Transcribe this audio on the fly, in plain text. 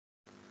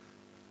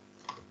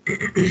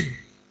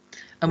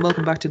And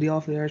welcome back to the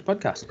Awfully Irish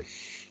podcast.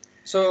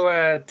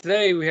 So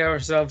today we have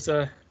ourselves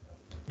a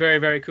very,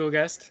 very cool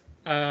guest.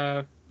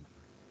 How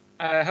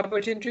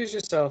about you introduce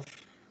yourself?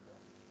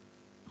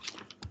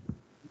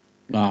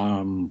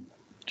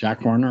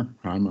 Jack Horner.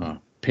 I'm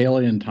a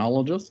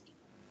paleontologist.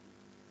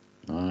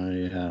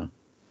 I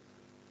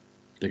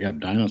dig up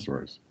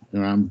dinosaurs.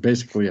 I'm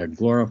basically a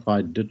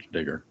glorified ditch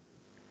digger.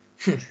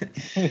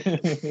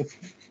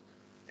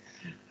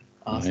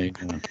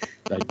 Awesome.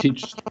 I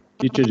teach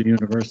at a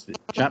university,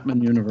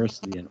 Chapman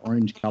University in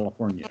Orange,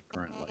 California,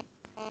 currently.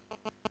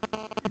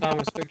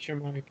 Thomas, fix your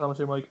mic. Thomas,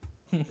 your mic.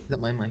 Is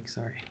that my mic?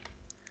 Sorry.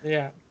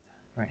 Yeah.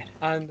 Right.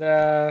 And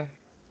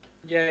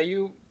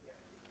you're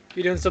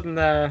doing something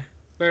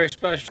very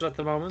special at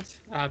the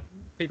moment.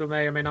 People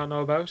may or may not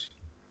know about.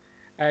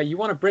 You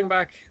want to bring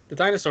back the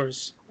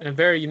dinosaurs in a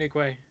very unique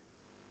way.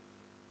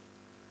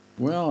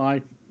 Well,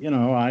 I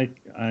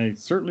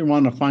certainly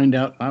want to find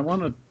out. I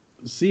want to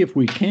see if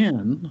we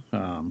can.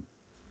 I'm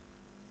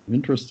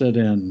interested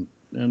in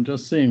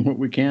just seeing what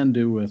we can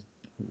do with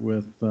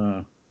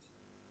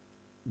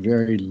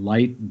very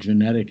light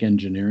genetic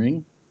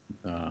engineering.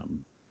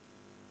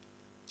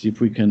 See if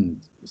we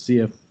can see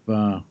if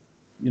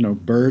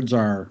birds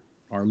are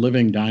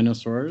living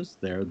dinosaurs.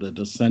 They're the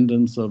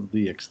descendants of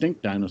the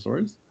extinct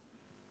dinosaurs,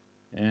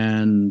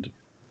 and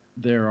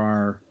there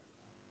are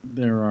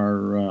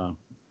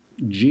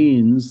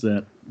genes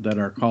that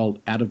are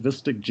called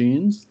atavistic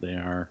genes. They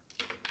are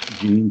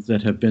genes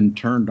that have been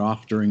turned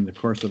off during the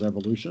course of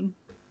evolution.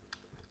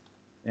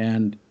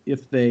 And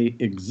if they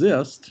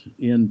exist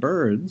in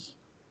birds,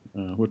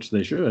 which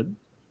they should,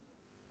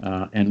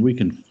 and we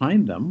can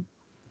find them,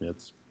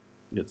 it's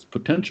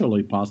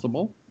potentially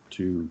possible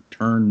to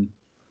turn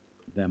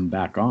them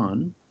back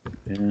on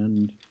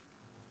and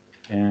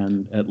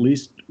at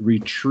least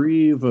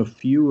retrieve a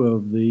few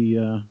of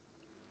the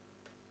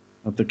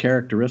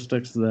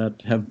characteristics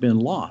that have been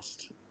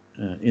lost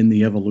in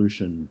the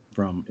evolution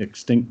from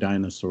extinct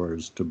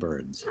dinosaurs to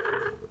birds.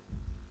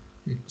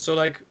 So,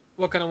 like,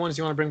 what kind of ones do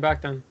you want to bring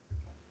back then?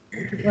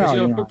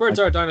 Well, birds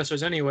are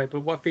dinosaurs anyway, but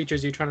what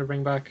features are you trying to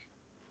bring back?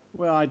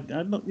 Well,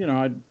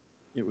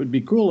 it would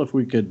be cool if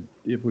we could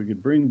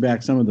bring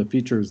back some of the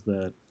features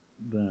that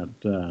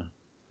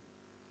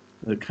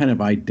kind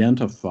of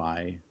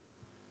identify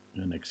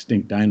an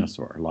extinct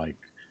dinosaur, like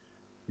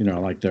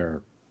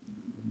their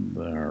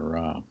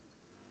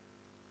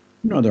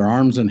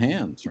arms and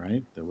hands,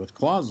 right? They're with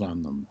claws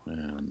on them,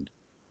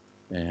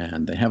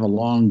 and they have a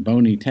long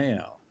bony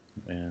tail,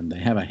 and they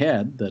have a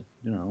head that,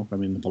 the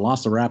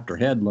velociraptor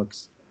head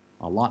looks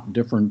a lot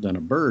different than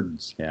a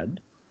bird's head.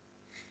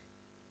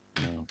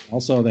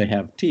 Also, they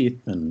have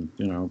teeth, and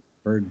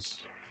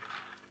birds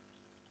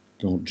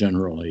don't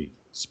generally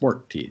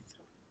sport teeth.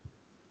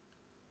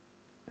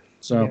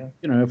 So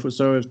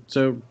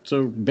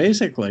so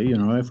basically,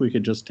 if we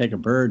could just take a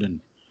bird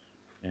and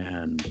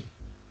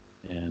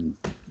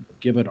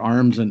give it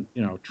arms and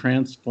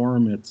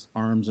transform its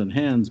arms and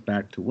hands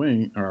back to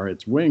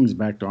its wings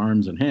back to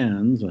arms and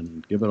hands,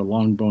 and give it a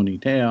long bony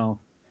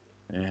tail,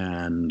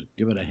 and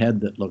give it a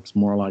head that looks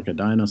more like a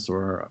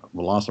dinosaur, a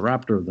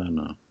velociraptor, than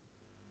a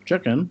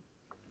chicken,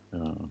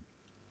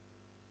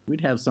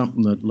 we'd have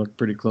something that looked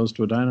pretty close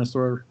to a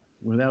dinosaur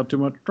without too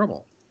much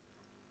trouble.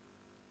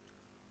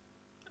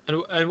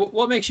 And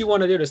what makes you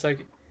want to do this?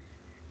 Like,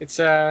 it's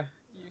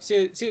you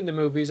see it in the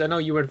movies. I know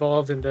you were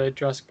involved in the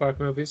Jurassic Park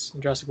movies,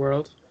 in Jurassic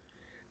World.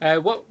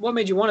 What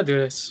made you want to do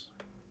this?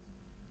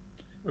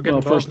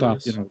 Well, first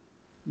off,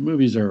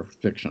 movies are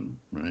fiction,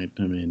 right?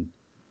 I mean,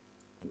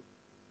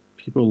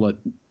 people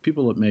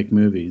that make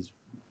movies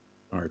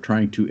are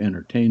trying to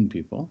entertain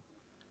people.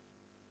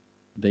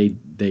 They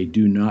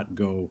do not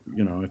go,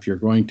 if you're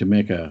going to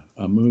make a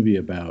movie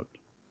about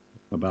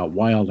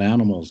wild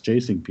animals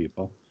chasing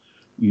people,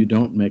 you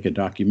don't make a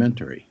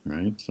documentary,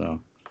 right?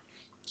 So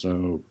if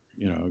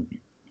you're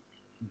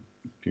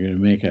going to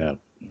make a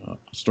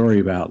story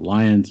about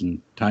lions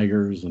and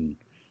tigers and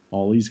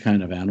all these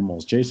kind of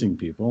animals chasing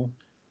people,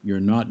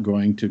 you're not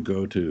going to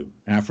go to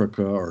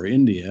Africa or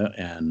India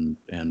and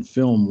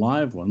film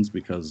live ones,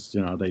 because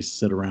they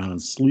sit around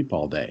and sleep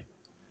all day.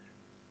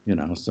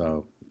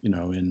 So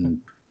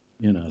in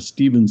a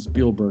Steven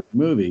Spielberg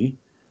movie,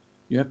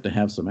 you have to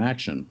have some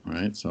action,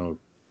 right? So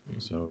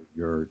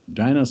your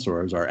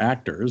dinosaurs are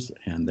actors,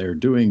 and they're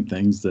doing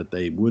things that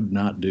they would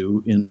not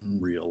do in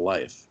real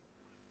life.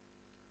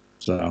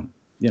 So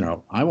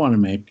I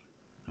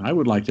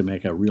would like to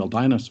make a real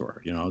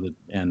dinosaur,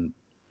 and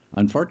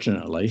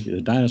unfortunately,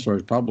 the dinosaur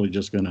is probably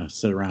just going to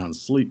sit around and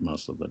sleep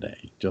most of the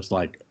day, just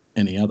like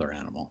any other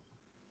animal.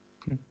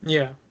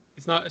 Yeah,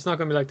 it's not going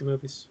to be like the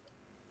movies.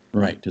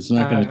 Right. It's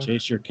not going to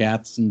chase your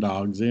cats and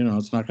dogs.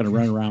 It's not going to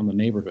run around the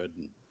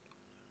neighborhood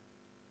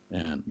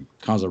and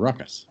cause a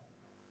ruckus.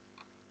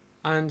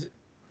 And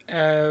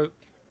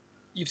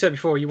you've said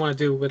before you want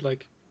to do with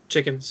like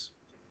chickens,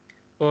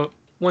 but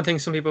one thing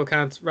some people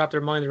can't wrap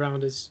their mind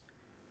around is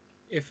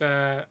if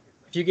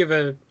you give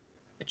a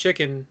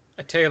chicken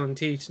a tail and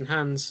teeth and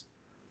hands,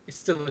 it's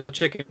still a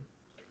chicken.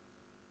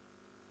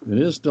 It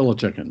is still a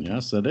chicken.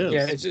 Yes, it is.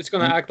 Yeah, it's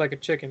going to act like a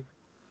chicken.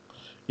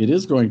 It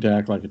is going to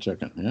act like a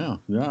chicken. Yeah,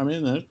 yeah. I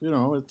mean,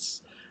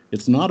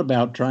 it's not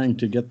about trying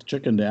to get the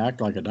chicken to act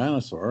like a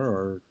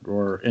dinosaur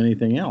or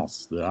anything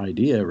else. The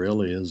idea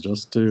really is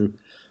just to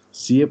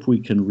see if we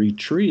can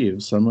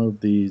retrieve some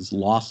of these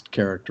lost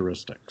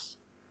characteristics.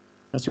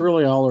 That's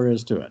really all there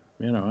is to it,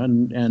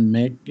 and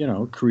make,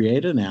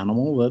 create an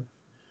animal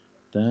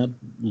that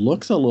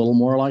looks a little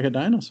more like a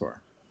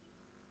dinosaur.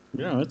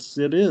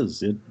 It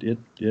is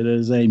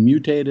a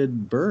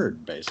mutated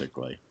bird,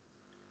 basically.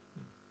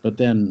 But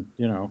then,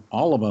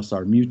 all of us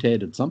are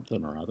mutated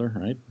something or other,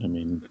 right? I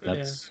mean,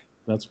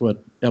 that's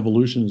what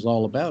evolution is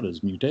all about,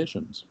 is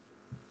mutations.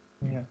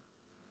 Yeah,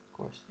 of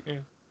course.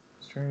 Yeah,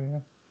 it's true. Yeah.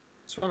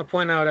 Just want to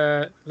point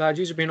out, lad,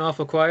 you're being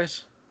awful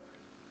quiet.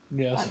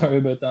 Yeah, sorry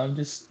about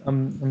that.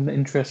 I'm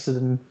interested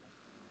in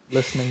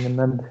listening and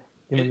then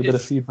giving a bit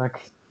of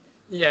feedback.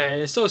 Yeah,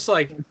 it's so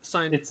like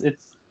science.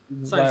 It's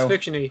science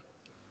fiction-y.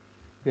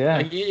 Yeah.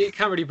 Like, you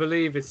can't really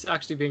believe it's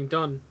actually being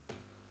done.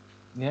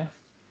 Yeah.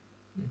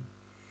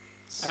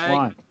 It's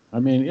fine. I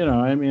mean,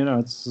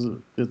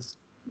 it's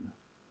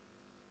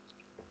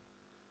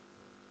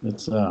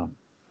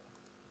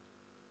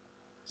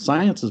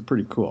science is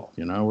pretty cool.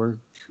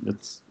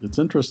 It's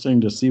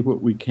interesting to see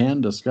what we can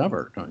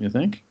discover, don't you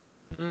think?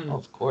 Oh,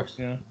 of course.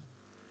 Yeah.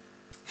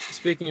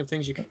 Speaking of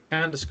things you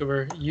can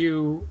discover,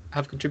 you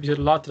have contributed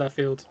a lot to that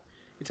field. Can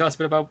you tell us a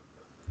bit about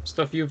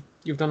stuff you've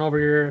done over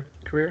your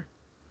career?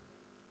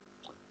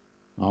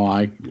 Oh,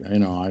 I've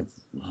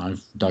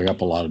dug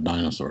up a lot of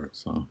dinosaurs.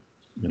 So,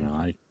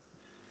 I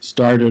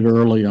started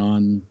early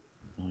on.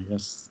 I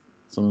guess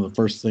some of the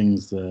first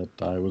things that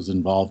I was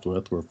involved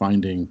with were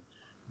finding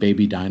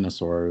baby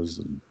dinosaurs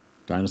and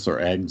dinosaur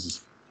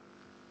eggs,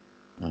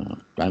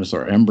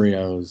 dinosaur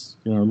embryos.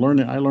 I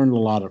learned a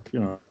lot of,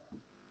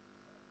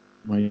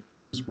 my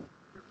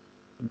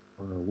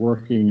were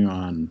working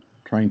on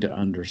trying to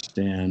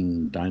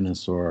understand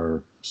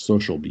dinosaur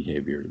social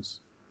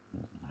behaviors.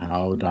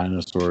 How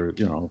dinosaurs,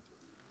 the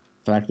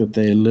fact that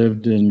they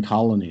lived in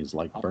colonies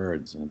like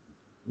birds. And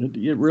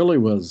it really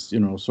was,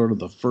 sort of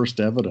the first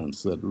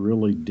evidence that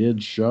really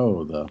did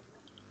show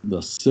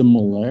the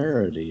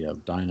similarity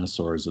of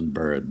dinosaurs and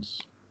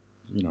birds,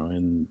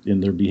 in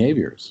their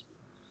behaviors.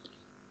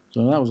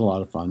 So that was a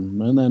lot of fun.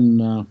 And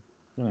then,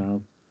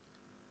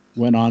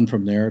 went on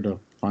from there to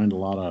find a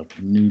lot of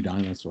new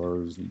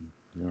dinosaurs and,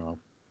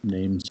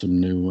 named some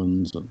new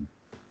ones.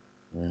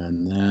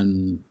 And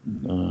then,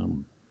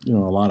 a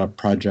lot of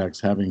projects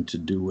having to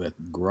do with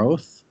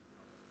growth,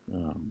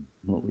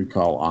 what we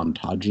call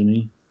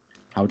ontogeny,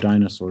 how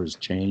dinosaurs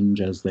change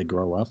as they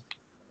grow up.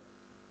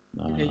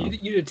 You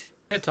did a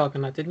TED Talk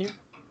on that, didn't you?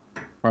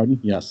 Pardon?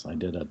 Yes, I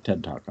did a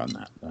TED Talk on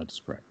that.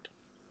 That's correct.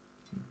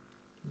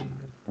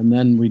 And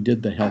then we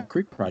did the Hell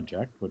Creek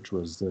Project, which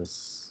was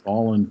this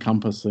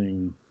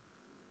all-encompassing,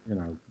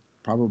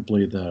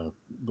 probably the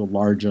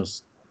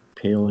largest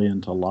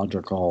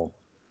paleontological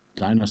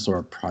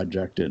dinosaur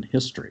project in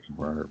history,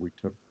 where we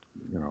took,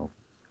 a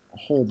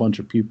whole bunch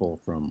of people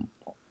from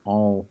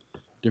all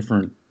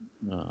different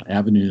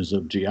avenues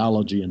of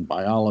geology and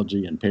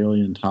biology and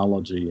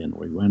paleontology, and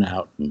we went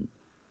out and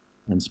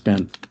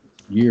spent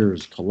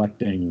years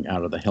collecting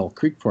out of the Hell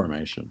Creek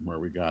Formation, where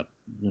we got,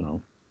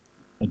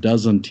 a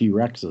dozen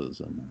T-Rexes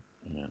and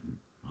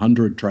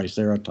 100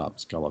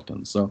 Triceratops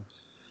skeletons. So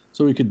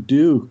we could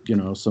do,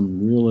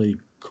 some really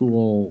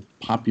cool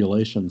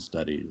population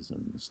studies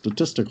and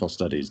statistical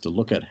studies to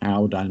look at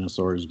how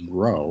dinosaurs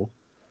grow,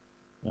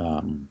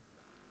 and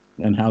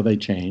how they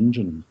change.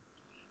 And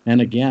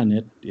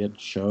again, it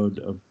showed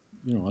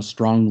a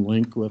strong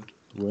link with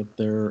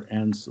their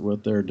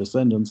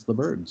descendants, the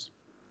birds.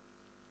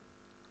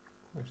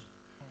 Of course.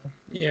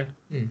 Yeah.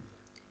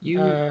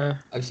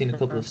 I've seen a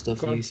couple of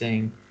stuff you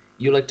saying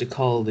you like to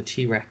call the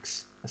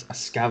T-Rex a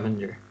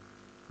scavenger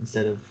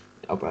instead of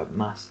a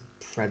massive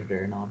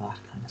predator and all that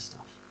kind of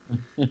stuff.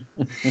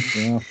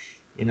 Yeah.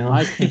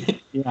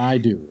 I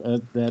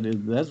do.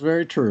 That's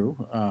very true.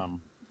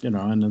 And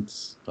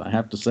I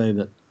have to say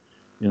that,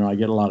 I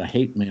get a lot of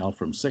hate mail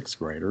from sixth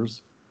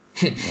graders.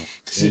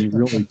 They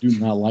really do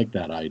not like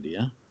that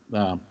idea.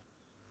 But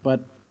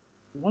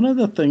one of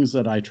the things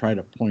that I try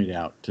to point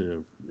out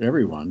to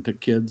everyone, to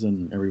kids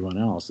and everyone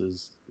else,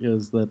 is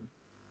that,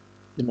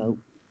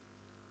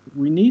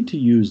 we need to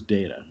use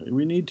data.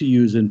 We need to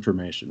use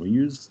information. We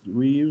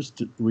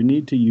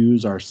need to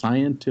use our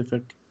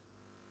scientific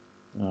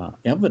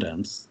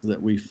evidence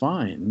that we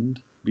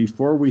find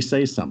before we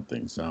say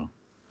something. So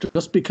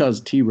just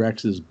because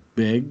T-Rex is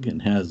big and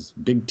has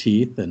big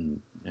teeth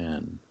and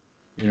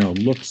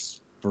looks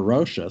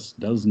ferocious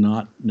does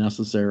not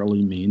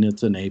necessarily mean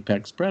it's an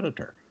apex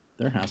predator.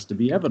 There has to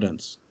be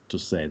evidence to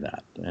say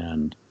that.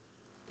 And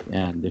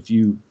if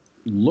you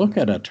look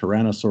at a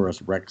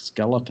Tyrannosaurus Rex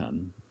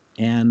skeleton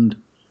and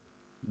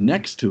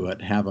next to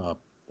it have a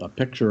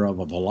picture of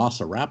a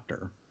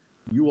velociraptor,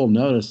 you will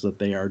notice that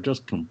they are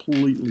just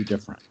completely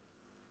different.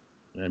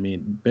 I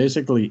mean,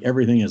 basically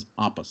everything is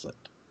opposite.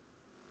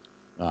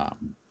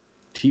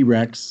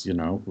 T-Rex,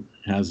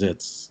 has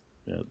its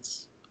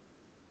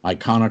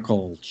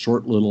iconical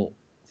short little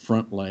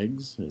front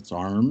legs, its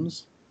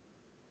arms.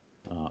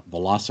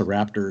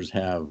 Velociraptors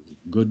have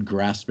good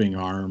grasping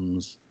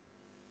arms.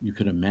 You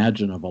could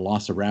imagine a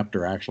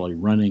velociraptor actually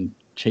running,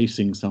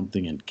 chasing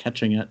something and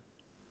catching it.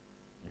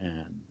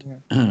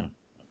 And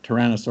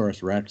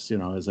Tyrannosaurus rex,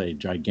 is a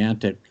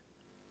gigantic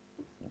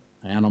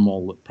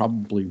animal that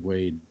probably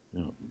weighed,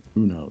 who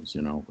knows,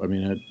 I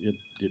mean,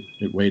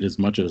 it weighed as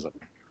much as a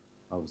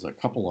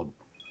couple of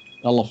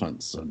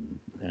elephants, and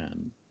I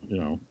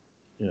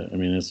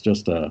mean, it's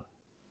just a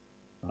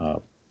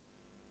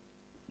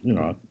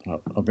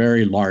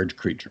very large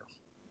creature.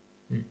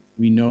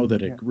 We know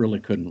that it really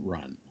couldn't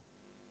run.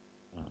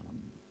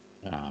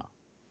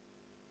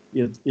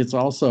 It's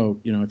also,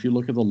 if you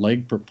look at the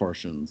leg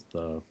proportions,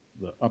 the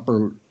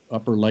upper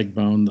leg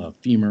bone, the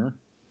femur,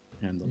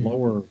 and the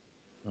lower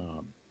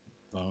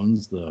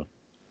bones, the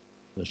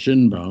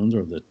shin bones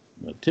or the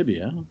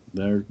tibia,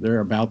 they're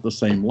about the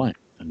same length.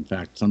 In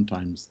fact,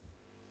 sometimes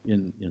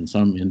in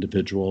some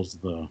individuals,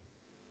 the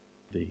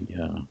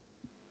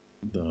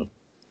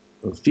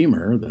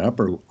femur, the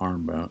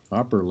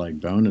upper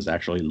leg bone, is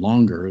actually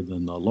longer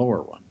than the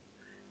lower one.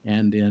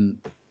 And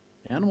in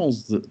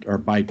animals that are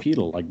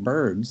bipedal, like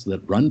birds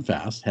that run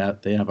fast,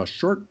 they have a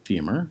short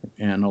femur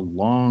and a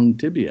long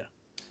tibia,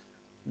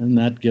 and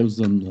that gives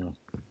them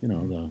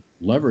the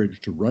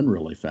leverage to run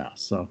really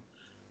fast. So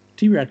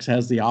T-Rex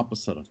has the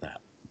opposite of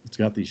that. It's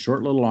got these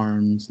short little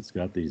arms. It's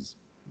got these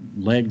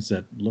legs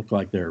that look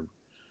like they're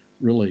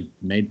really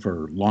made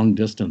for long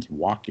distance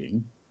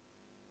walking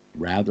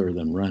rather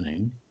than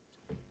running.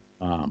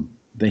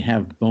 They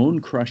have bone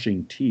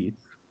crushing teeth.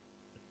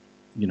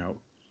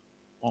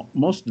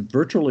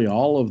 Virtually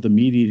all of the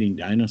meat-eating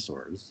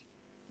dinosaurs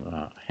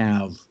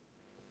have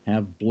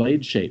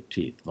blade-shaped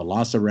teeth.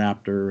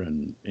 Velociraptor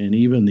and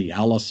even the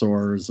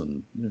allosaurs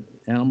and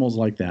animals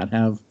like that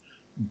have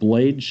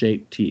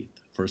blade-shaped teeth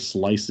for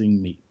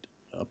slicing meat,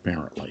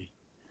 apparently.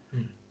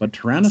 But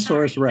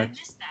Tyrannosaurus Rex.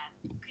 I missed that.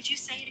 Could you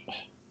say it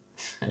again?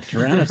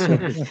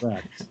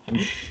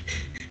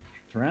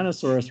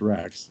 Tyrannosaurus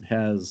Rex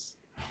has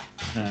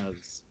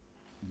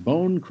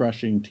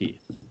bone-crushing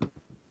teeth.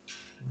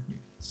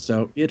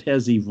 So it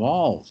has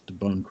evolved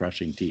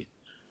bone-crushing teeth.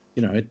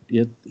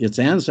 Its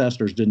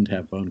ancestors didn't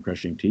have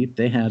bone-crushing teeth.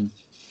 They had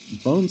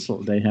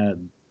They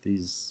had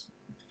these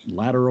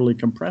laterally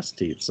compressed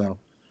teeth. So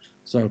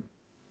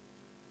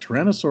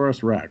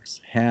Tyrannosaurus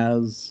Rex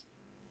has,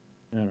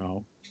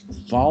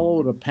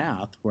 followed a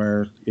path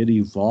where it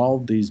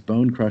evolved these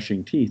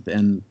bone-crushing teeth.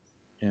 And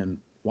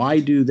why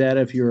do that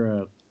if you're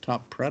a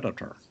top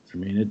predator? I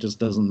mean, it just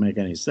doesn't make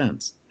any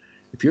sense.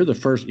 If you're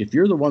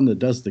the one that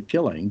does the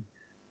killing,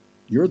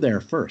 you're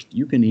there first.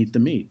 You can eat the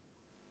meat.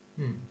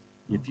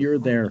 If you're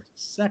there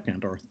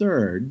second or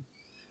third,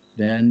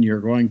 then you're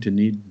going to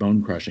need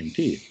bone-crushing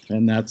teeth.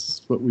 And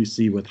that's what we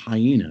see with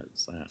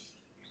hyenas.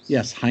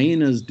 Yes,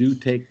 hyenas do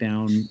take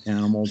down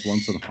animals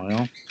once in a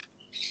while.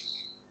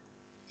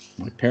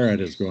 My parrot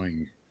is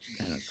going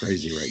kind of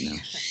crazy right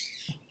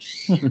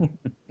now.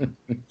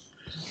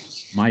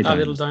 My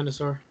little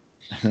dinosaur.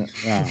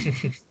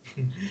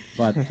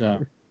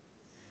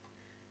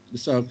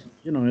 So,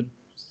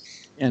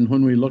 and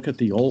when we look at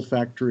the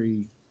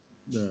olfactory,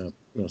 the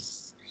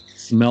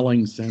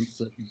smelling sense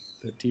that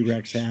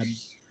T-Rex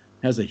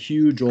has a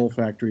huge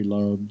olfactory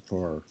lobe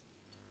for,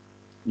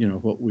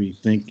 what we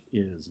think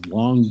is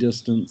long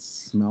distance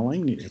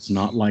smelling. It's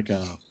not like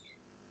a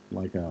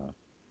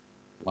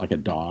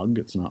dog.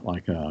 It's not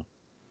like a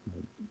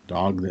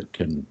dog that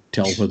can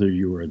tell whether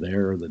you were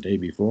there the day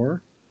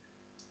before.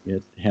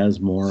 It has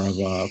more of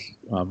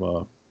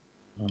an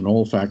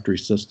olfactory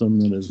system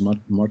that is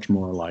much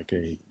more like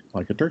a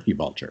turkey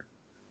vulture.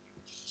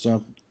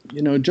 So,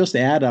 just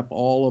add up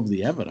all of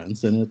the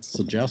evidence, and it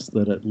suggests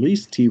that at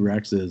least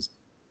T-Rex is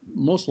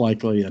most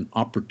likely an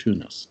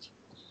opportunist.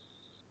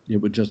 It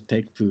would just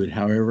take food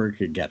however it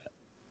could get it.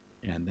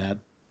 And that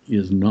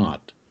is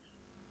not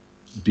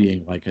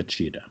being like a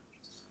cheetah,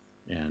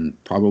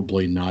 and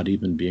probably not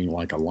even being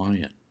like a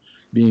lion,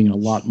 being a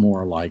lot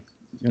more like,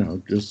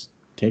 just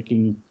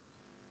taking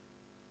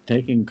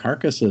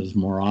carcasses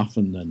more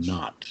often than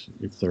not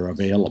if they're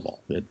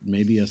available. It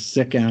may be a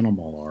sick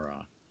animal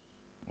or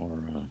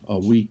a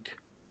weak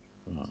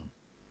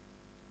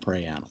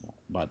prey animal,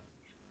 but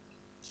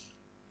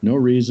no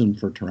reason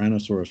for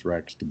Tyrannosaurus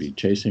Rex to be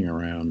chasing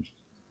around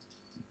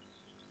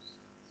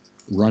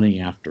running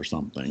after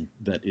something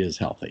that is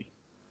healthy.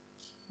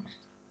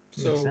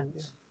 So,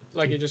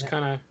 like, it just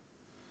kind of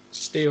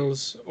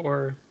steals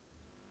or...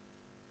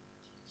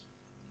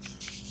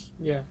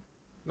 Yeah.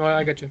 No,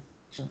 I get you.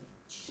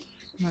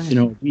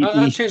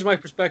 I've changed my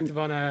perspective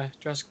on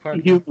Jurassic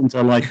Park. Humans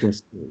are like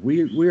this too.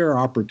 We are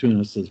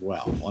opportunists as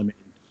well. I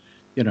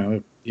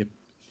mean, if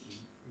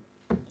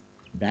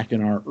back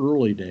in our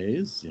early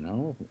days, in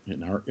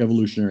our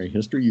evolutionary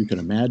history, you can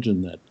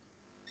imagine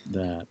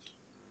that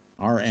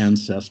our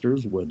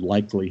ancestors would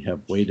likely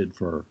have waited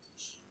for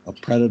a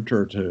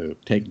predator to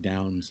take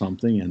down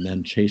something and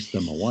then chase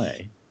them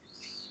away.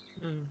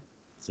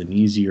 It's an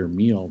easier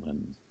meal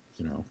than,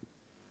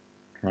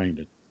 trying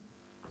to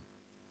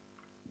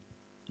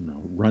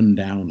run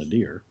down a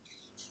deer.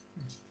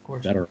 Of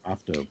course. Better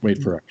off to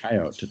wait for a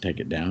coyote to take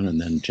it down and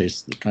then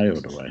chase the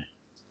coyote away.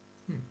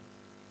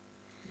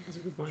 That's a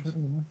good point.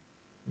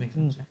 Makes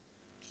sense.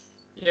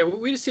 Yeah,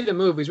 we just see the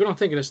movies. We don't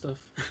think of this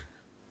stuff.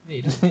 Yeah,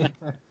 you just That's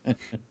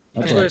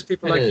There's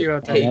people like kinda you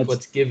out there. take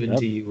what's given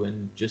to you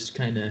and just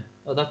kind of,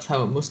 oh, that's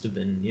how it must have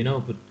been,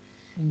 But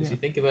if you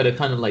think about it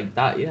kind of like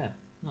that, yeah,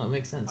 no, it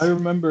makes sense. I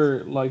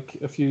remember like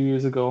a few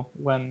years ago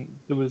when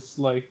there was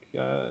like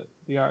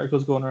the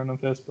articles going around on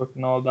Facebook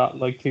and all that,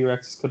 like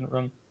T-Rexes couldn't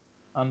run,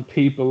 and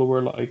people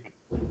were like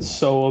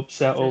so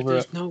upset over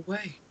it. There's no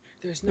way.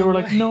 There's They no were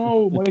way. like,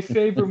 no, my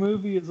favorite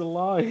movie is a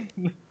lie.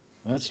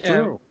 That's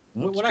Yeah, true.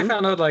 When I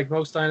found out like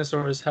most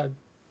dinosaurs had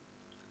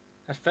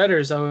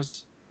feathers, I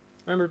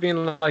remember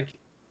being like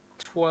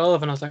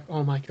 12, and I was like,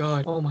 oh my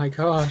god.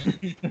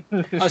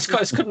 I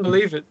just couldn't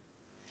believe it.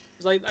 It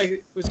was like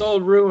it was all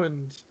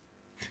ruined.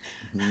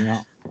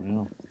 Yeah,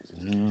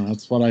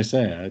 that's what I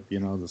say. A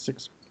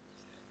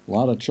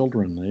lot of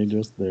children, they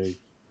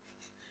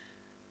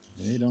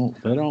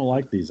don't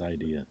like these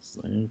ideas.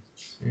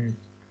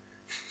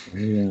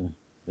 They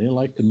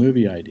like the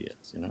movie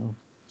ideas,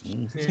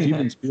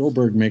 Steven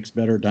Spielberg makes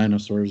better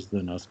dinosaurs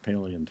than us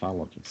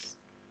paleontologists.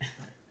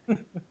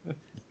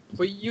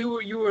 But you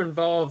were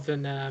involved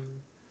in the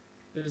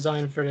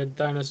design for the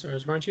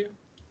dinosaurs, weren't you?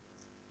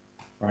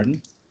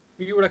 Pardon?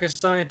 You were like a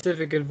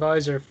scientific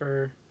advisor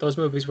for those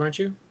movies, weren't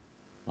you?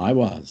 I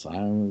was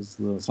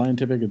the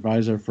scientific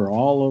advisor for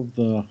all of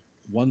the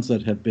ones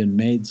that have been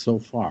made so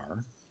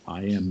far.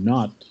 I am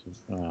not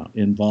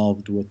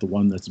involved with the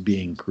one that's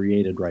being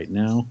created right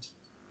now.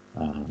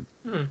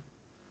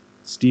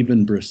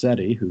 Stephen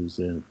Brissetti, who's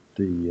at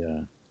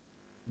the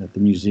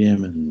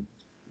museum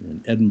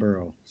in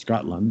Edinburgh,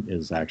 Scotland,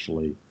 is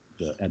actually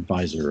the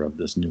advisor of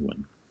this new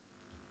one.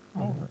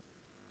 Oh,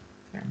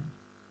 fair enough.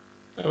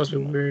 That must be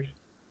weird.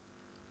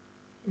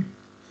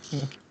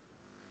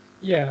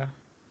 Yeah,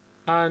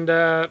 and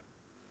I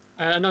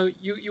know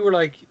you were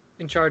like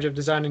in charge of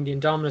designing the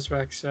Indominus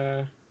Rex,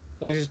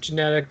 this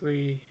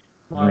genetically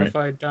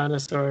modified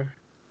dinosaur.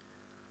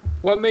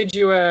 What made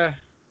you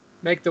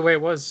make the way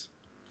it was?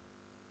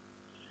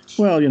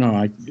 Well,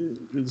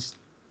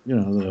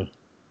 the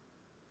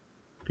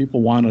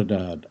people wanted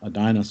a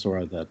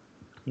dinosaur that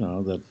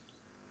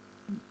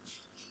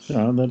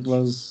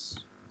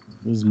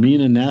was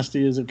mean and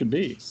nasty as it could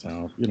be.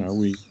 So,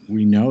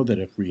 we know that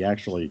if we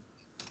actually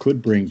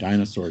could bring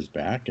dinosaurs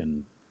back,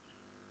 and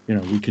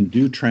we can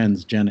do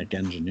transgenic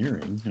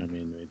engineering. I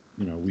mean,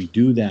 we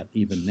do that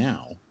even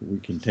now. We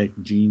can take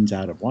genes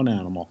out of one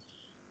animal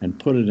and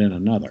put it in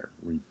another.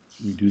 We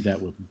do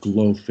that with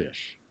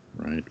glowfish,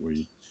 right?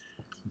 We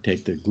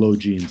take the glow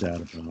genes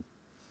out of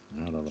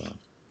a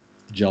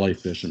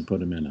jellyfish and put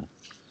them in a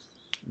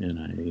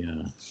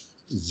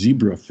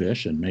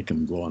zebrafish and make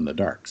them glow in the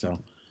dark.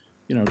 So,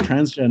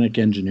 transgenic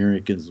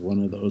engineering is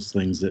one of those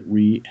things that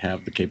we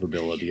have the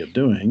capability of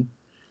doing.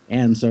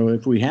 And so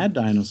if we had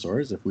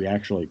dinosaurs, if we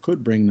actually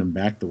could bring them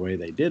back the way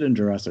they did in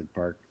Jurassic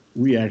Park,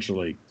 we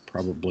actually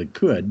probably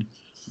could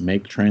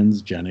make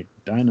transgenic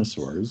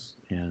dinosaurs.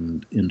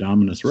 And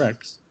Indominus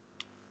Rex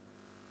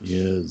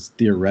is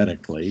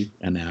theoretically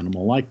an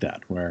animal like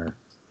that, where,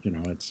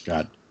 it's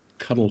got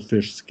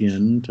cuttlefish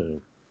skin to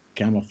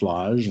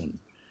camouflage, and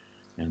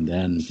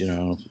then,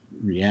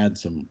 we add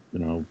some,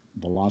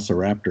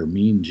 Velociraptor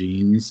mean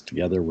genes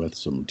together with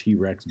some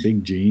T-Rex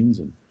big genes,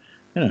 and,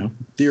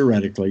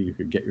 theoretically you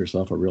could get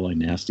yourself a really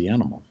nasty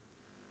animal.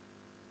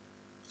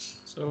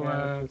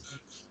 So,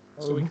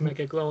 so we can make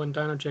a glowing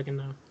dino chicken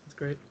now. That's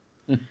great.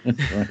 What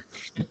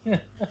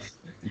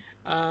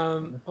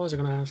was I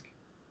going to ask?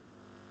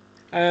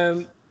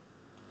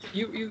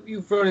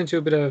 You've run into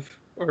a bit of,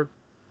 or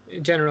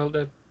in general,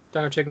 the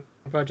Dino Chicken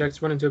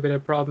projects run into a bit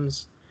of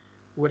problems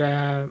with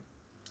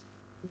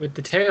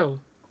the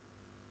tail.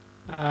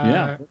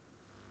 Yeah.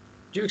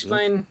 Do you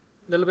explain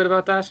a little bit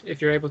about that,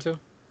 if you're able to?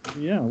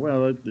 Yeah,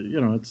 well,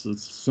 it's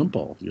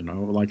simple.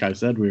 Like I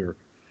said,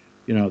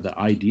 the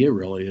idea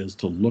really is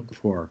to look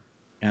for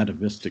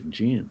atavistic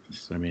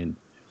genes. I mean,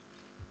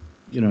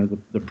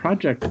 the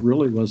project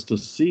really was to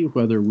see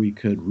whether we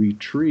could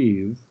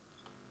retrieve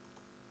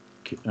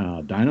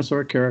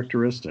dinosaur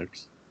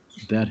characteristics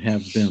that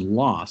have been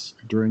lost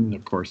during the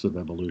course of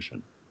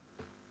evolution.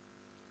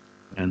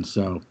 And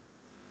so,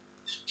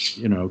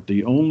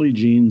 the only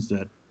genes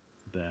that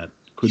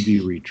could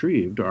be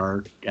retrieved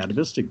are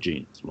atavistic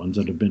genes, ones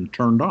that have been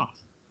turned off.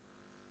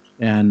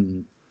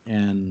 And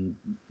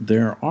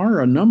there are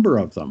a number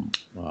of them.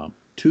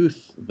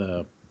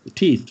 The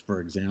teeth, for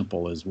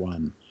example, is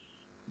one.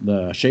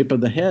 The shape of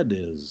the head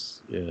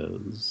is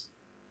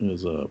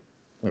a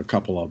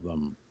couple of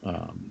them.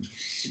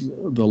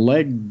 The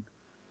leg,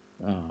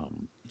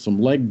 some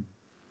leg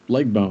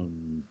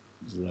bones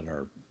that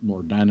are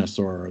more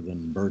dinosaur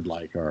than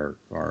bird-like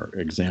are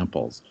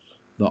examples.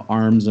 The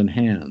arms and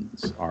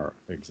hands are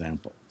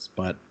examples,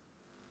 but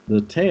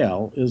the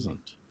tail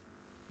isn't.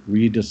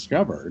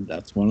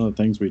 That's one of the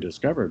things we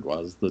discovered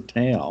was the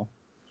tail,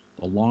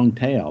 the long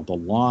tail, the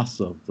loss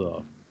of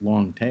the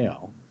long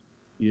tail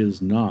is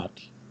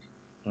not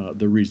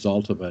the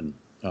result of a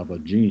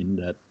gene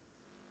that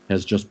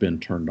has just been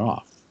turned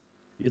off.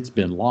 It's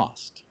been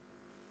lost,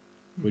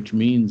 which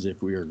means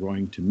if we are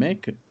going to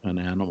make an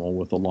animal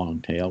with a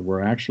long tail,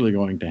 we're actually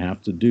going to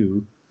have to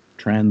do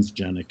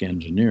transgenic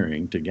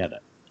engineering to get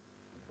it.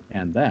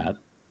 And that,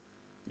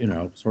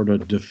 sort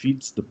of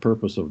defeats the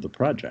purpose of the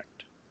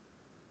project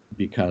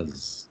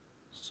because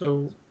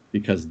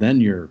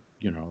then you're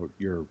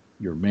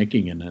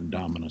making an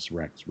Indominus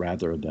Rex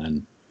rather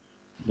than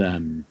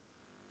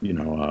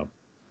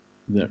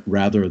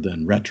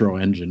retro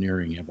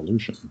engineering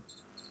evolution.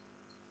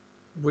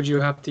 Would you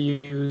have to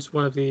use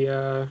one of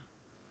the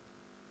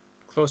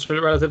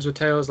closer relatives with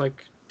tails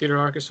like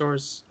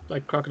Deinonychus,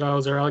 like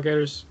crocodiles or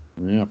alligators?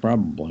 Yeah,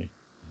 probably.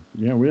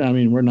 Yeah,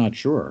 we're not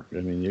sure.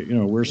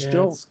 We're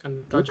still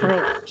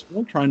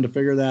trying to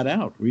figure that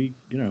out. We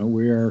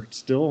are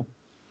still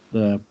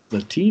the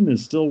team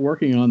is still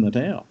working on the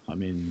tail.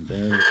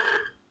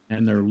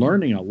 They're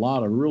learning a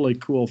lot of really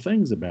cool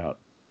things about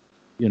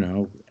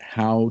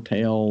how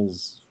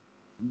tails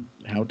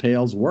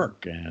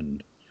work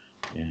and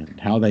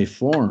how they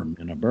form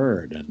in a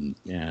bird and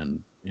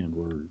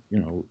we're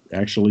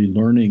actually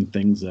learning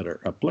things that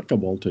are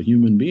applicable to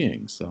human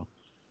beings. So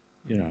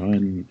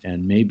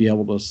and may be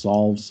able to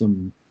solve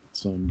some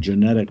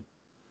genetic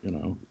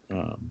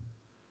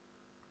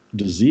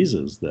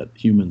diseases that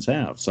humans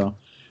have. So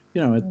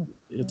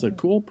it's a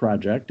cool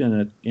project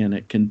and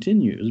it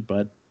continues,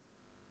 but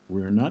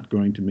we're not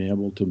going to be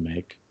able to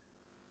make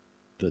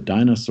the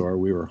dinosaur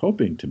we were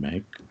hoping to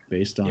make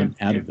based on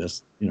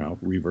atavism,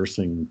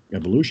 reversing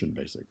evolution,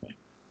 basically.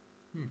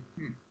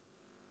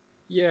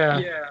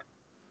 Yeah.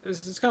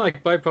 It's kind of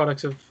like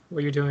byproducts of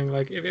what you're doing.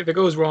 Like if it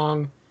goes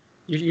wrong,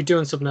 you're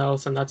doing something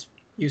else, and that's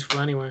useful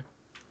anyway.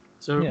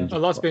 So a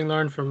lot's being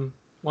learned from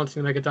wanting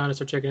to make a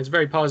dinosaur chicken. It's a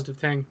very positive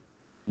thing.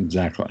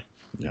 Exactly.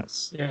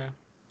 Yes. Yeah.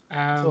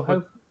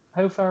 So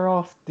how far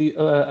off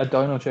a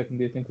dino chicken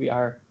do you think we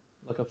are,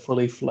 like a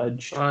fully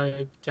fledged?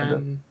 5,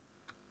 10.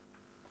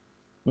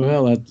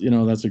 Well,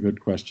 that's a good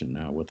question.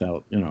 Now,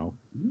 without we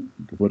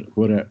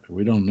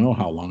don't know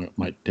how long it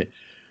might take.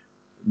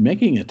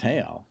 Making a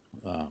tail,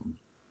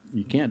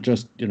 you can't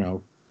just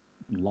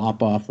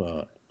lop off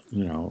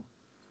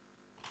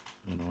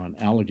an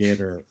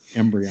alligator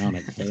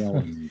embryonic tail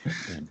and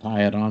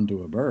tie it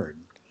onto a bird.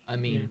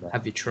 Have you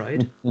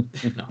tried? No.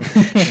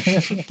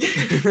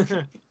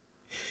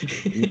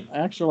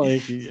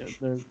 Actually,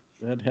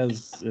 it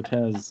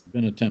has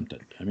been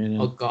attempted.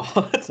 Oh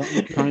God!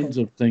 Some kinds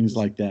of things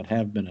like that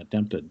have been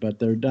attempted, but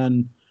they're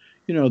done.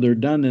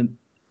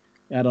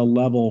 At a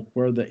level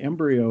where the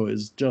embryo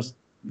is just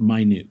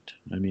minute.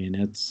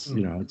 It's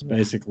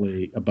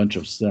basically a bunch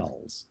of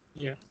cells.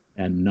 Yeah.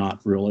 And not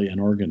really an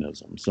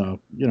organism. So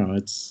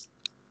it's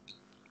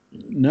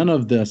none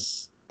of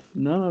these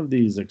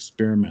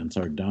experiments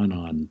are done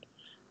on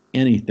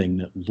anything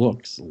that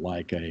looks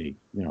like an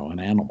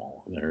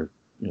animal.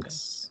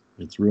 It's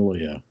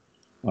really a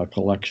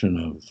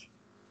collection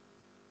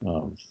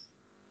of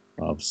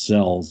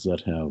cells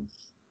that have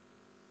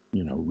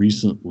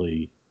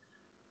recently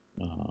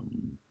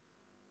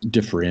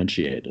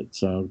differentiated.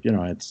 So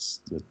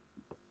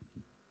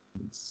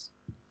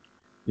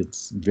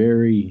it's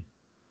very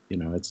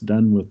it's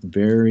done with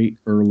very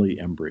early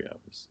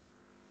embryos.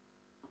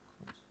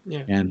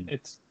 Yeah, and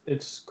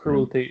it's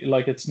cruelty.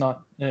 Like it's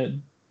not.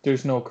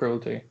 There's no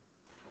cruelty.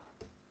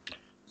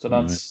 So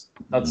that's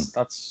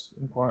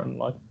important.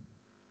 Like,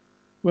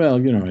 well,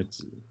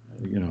 that's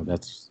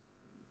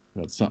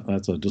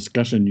a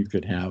discussion you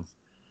could have.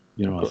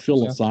 A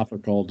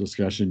philosophical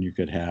discussion you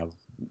could have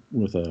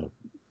with a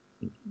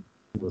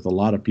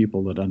lot of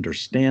people that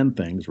understand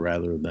things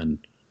rather than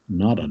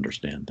not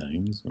understand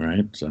things,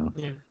 right? So.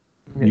 Yeah.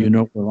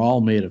 We're all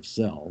made of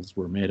cells.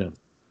 We're made of,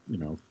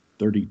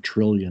 30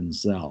 trillion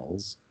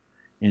cells.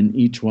 And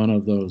each one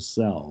of those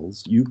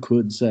cells, you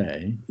could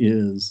say,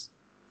 is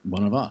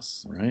one of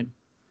us, right?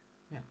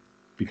 Yeah.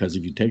 Because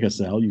if you take a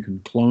cell, you can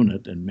clone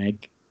it and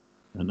make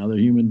another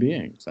human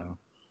being. So,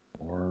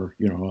 or,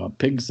 a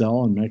pig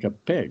cell and make a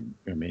pig.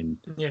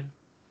 Yeah.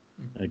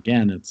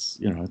 Again,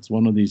 it's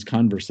one of these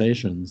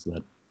conversations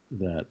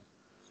that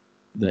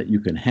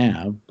you can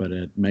have, but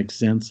it makes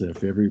sense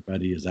if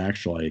everybody is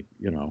actually,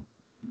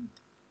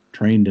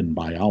 trained in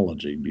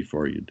biology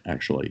before you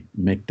actually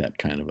make that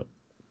kind of a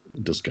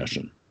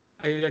discussion.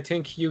 I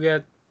think you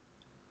get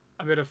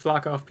a bit of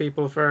flack off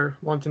people for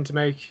wanting to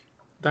make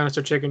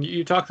dinosaur chicken.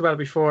 You talked about it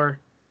before,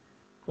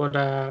 but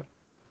I'm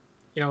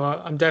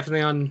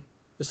definitely on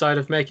the side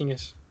of making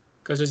it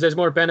because there's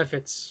more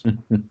benefits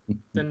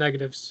than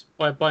negatives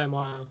by a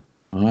mile.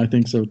 I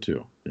think so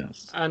too.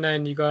 Yes. And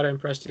then you gotta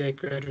impress the 8th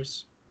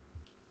graders.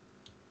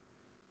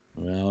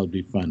 Well, it'd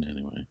be fun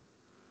anyway.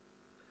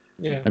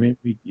 Yeah.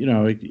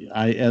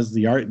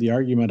 The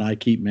argument I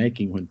keep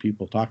making when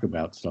people talk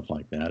about stuff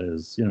like that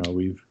is,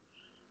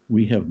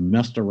 we have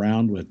messed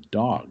around with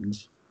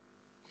dogs,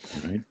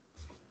 right?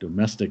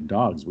 Domestic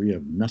dogs. We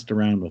have messed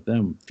around with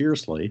them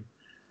fiercely,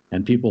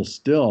 and people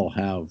still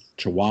have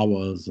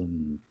Chihuahuas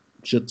and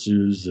Shih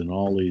Tzus and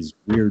all these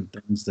weird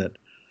things that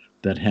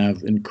that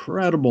have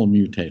incredible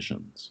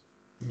mutations.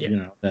 Yeah. You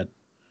know, that,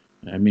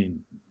 I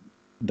mean,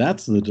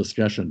 that's the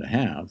discussion to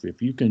have.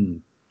 If you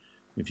can,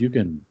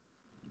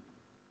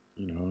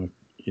 you know,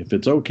 if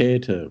it's okay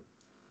to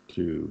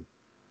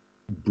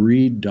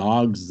breed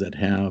dogs that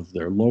have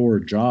their lower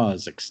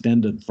jaws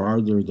extended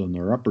farther than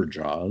their upper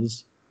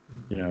jaws,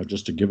 you know,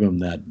 just to give them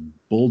that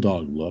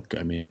bulldog look.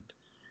 I mean,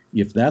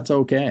 if that's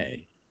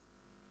okay,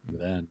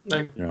 then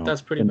Like, you know,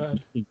 that's pretty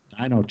bad.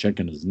 Dino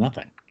chicken is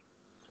nothing.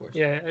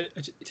 Yeah,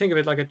 think of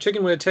it like a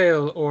chicken with a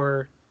tail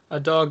or a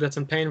dog that's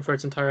in pain for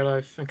its entire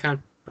life and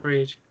can't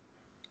breathe.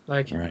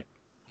 Like, Right.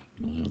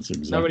 Well, that's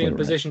exactly not really in a right.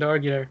 position to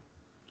argue there.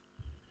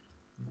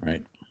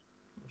 Right.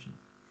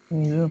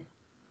 Yeah.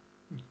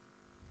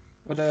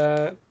 But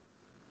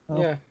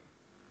Oh. yeah,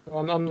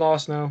 I'm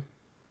lost now.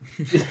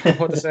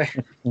 What to say?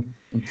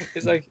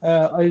 It's like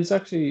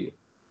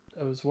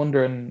I was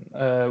wondering.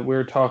 We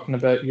were talking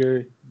about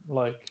your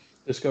like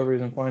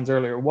discoveries and finds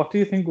earlier. What do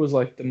you think was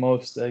like the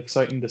most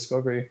exciting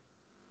discovery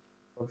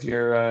of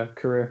your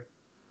career?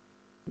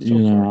 You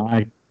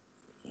know,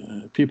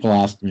 people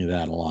ask me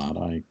that a lot.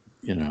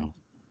 You know,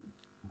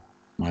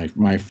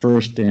 my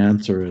first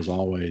answer is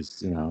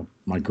always, you know,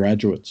 my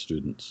graduate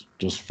students,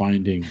 just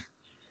finding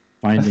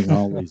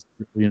all these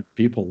brilliant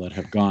people that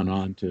have gone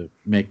on to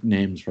make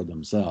names for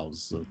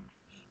themselves. So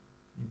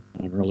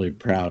I'm really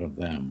proud of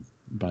them.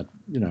 But,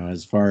 you know,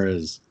 as far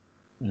as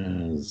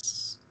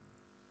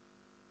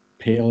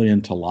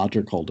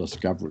paleontological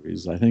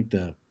discoveries, I think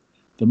the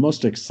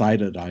most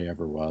excited I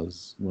ever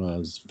was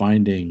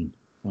finding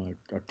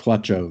a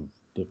clutch of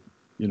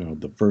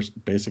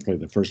basically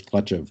the first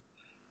clutch of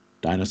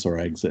dinosaur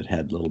eggs that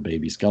had little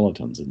baby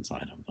skeletons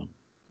inside of them.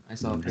 I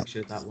saw a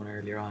picture of that one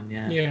earlier on.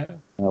 Yeah. Yeah.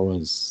 That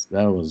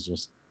was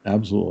just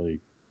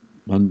absolutely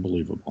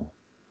unbelievable.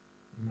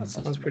 That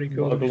sounds pretty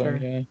cool. To be fair.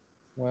 Yeah.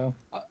 Wow.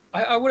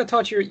 I would have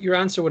thought your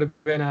answer would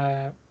have been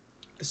the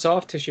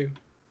soft tissue.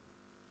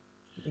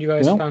 You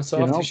guys found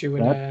soft tissue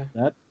in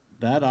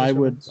that I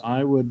would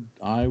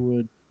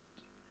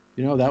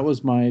you know, that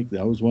was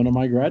one of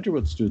my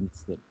graduate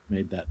students that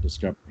made that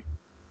discovery.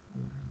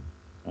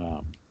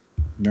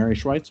 Mary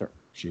Schweitzer.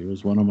 She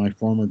was one of my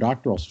former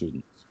doctoral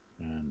students,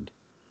 and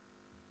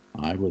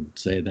I would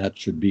say that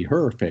should be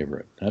her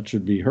favorite. That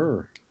should be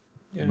her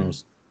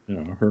most, you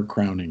know, her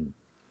crowning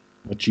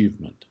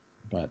achievement.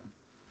 But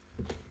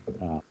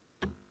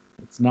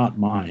it's not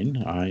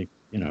mine.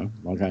 You know,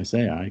 like I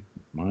say,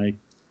 my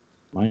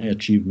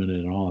achievement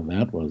in all of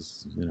that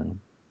was, you know,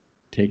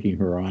 taking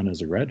her on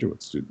as a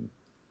graduate student.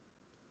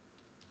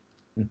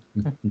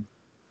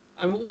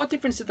 And what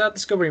difference did that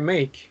discovery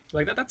make?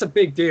 Like that's a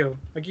big deal.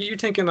 Like you're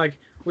thinking like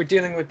we're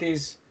dealing with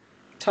these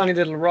tiny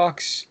little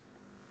rocks,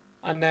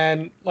 and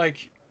then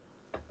like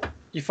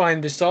you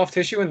find the soft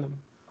tissue in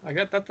them.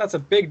 Like that's a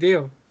big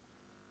deal.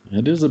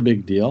 It is a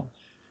big deal.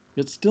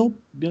 It's still,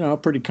 you know,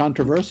 pretty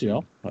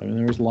controversial. I mean,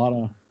 there's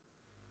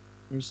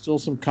still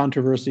some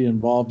controversy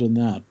involved in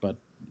that, but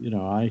you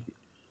know,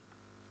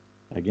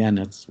 again,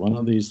 it's one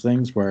of these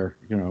things where,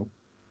 you know,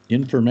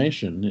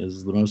 information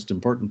is the most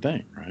important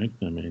thing, right?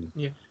 I mean,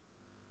 yeah.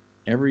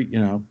 You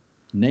know,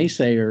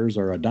 naysayers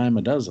are a dime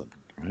a dozen,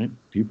 right?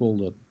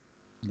 People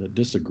that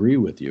disagree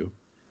with you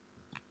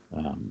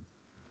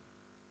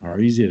are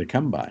easy to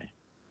come by,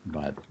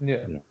 but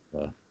you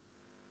know,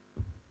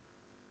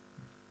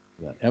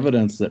 the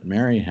evidence that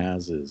Mary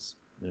has is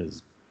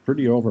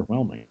pretty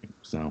overwhelming.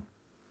 So,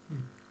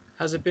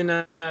 has it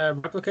been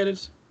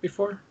replicated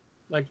before?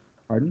 Like,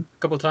 pardon? A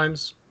couple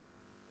times.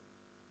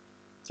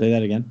 Say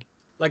that again.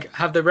 Like,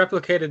 have they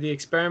replicated the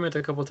experiment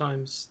a couple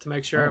times to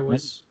make sure it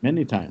was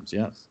many times?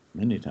 Yes,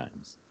 many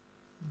times.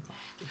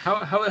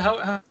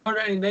 How are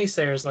any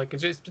naysayers? Like,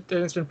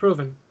 it's been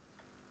proven.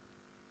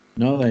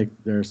 No,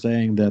 they're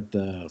saying that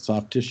the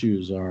soft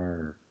tissues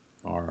are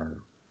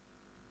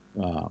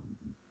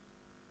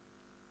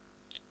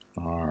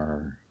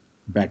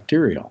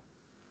bacterial.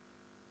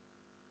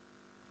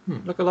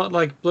 Look a lot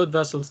like blood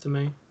vessels to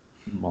me.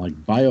 Like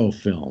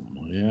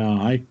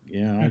biofilm.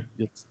 Yeah,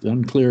 it's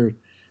unclear.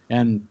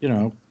 And, you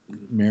know,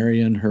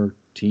 Mary and her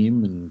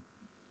team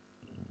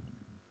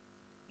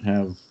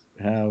have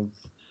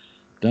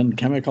done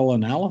chemical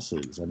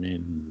analyses. I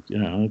mean, you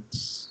know,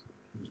 it's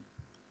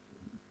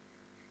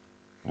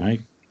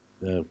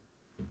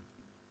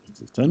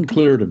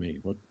unclear to me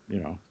what, you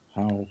know,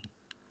 how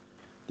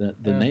the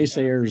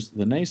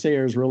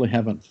naysayers really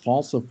haven't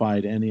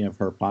falsified any of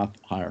her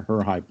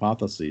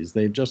hypotheses.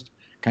 They've just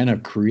kind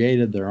of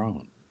created their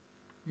own.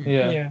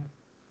 Yeah.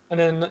 And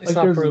then it's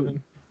not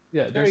proven.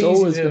 Yeah, there's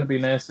always going to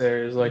be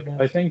naysayers. Like,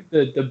 I think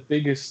that the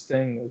biggest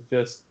thing is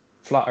just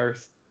flat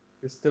Earth.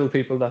 There's still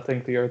people that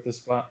think the Earth is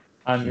flat,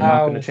 and you're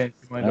not going to change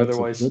your mind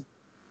otherwise.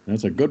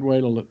 That's a good way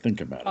to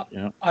think about it.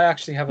 Yeah. I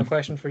actually have a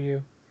question for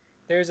you.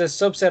 There's a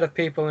subset of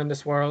people in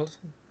this world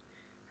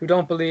who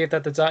don't believe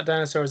that the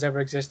dinosaurs ever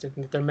existed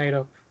and that they're made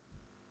up.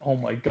 Oh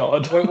my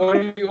God! What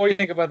do you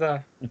think about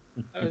that?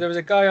 There was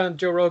a guy on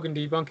Joe Rogan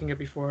debunking it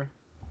before.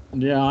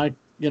 Yeah,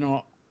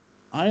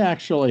 I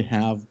actually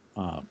have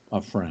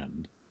a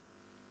friend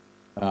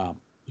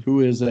who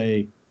is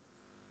a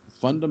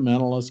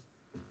fundamentalist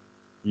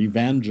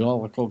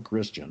evangelical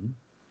Christian.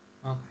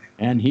 Okay.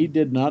 And he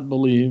did not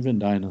believe in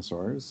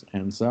dinosaurs.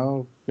 And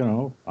so,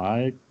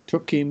 I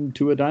took him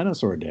to a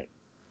dinosaur day.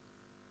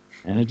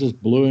 And it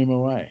just blew him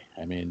away.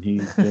 I mean, he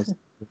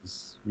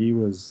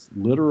was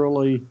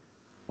literally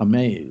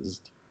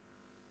amazed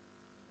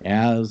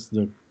as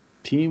the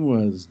team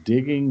was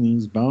digging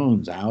these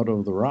bones out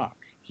of the rock.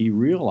 He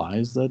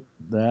realized that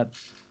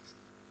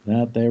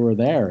they were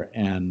there,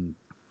 and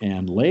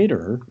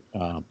later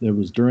it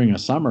was during a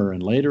summer,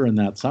 and later in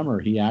that summer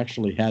he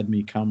actually had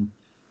me come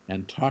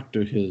and talk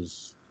to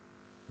his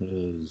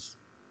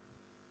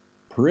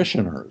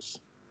parishioners,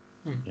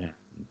 and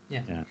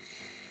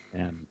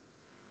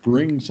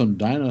bring some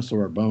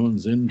dinosaur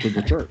bones into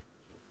the church.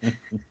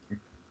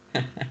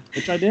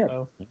 Which I did.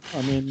 Oh.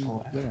 I mean,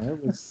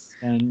 it was,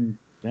 and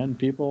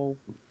people,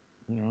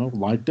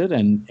 liked it,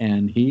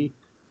 and he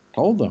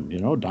told them,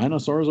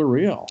 dinosaurs are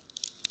real.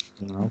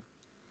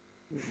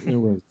 There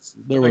was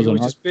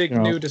just big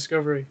new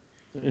discovery.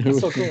 That's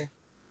so cool.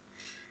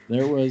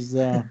 There was,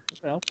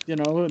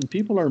 and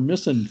people are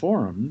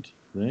misinformed.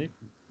 They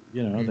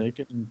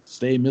can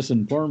stay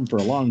misinformed for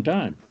a long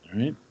time,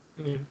 right?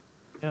 Mm.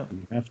 Yeah.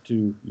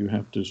 You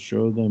have to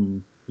show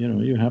them,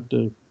 you have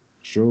to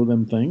show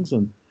them things,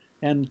 and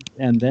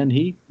then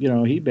he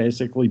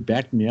basically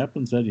backed me up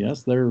and said,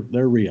 yes, they're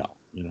real.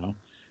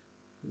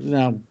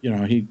 Now,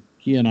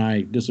 he and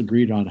I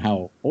disagreed on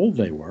how old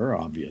they were,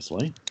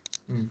 obviously.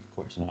 Of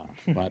course.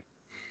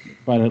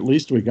 But at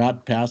least we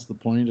got past the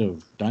point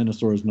of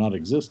dinosaurs not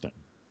existing.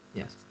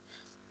 Yes.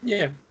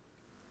 Yeah.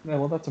 Yeah,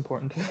 well, that's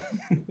important.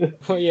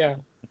 Well, yeah.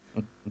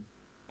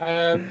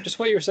 Just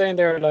what you were saying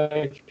there,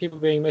 like people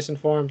being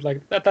misinformed,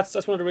 like that's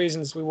one of the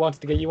reasons we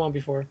wanted to get you on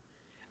before.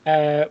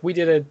 We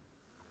did an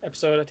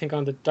episode, I think,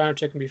 on the Dino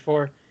Chicken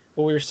before,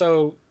 but we were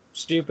so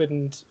stupid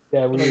and we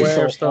unaware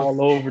were of stuff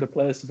all over the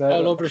place about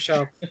all over the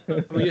shop.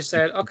 And we just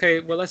said, okay,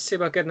 well, let's see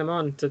about getting them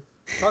on to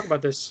talk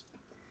about this.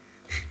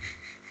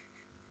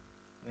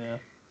 Yeah.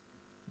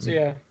 So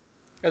yeah,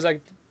 as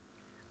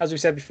we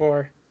said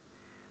before,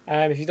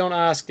 if you don't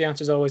ask, the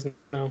answer is always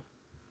no.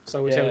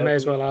 So we said we may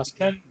as well ask.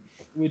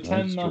 We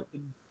tend not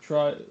to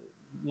try,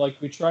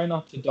 we try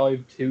not to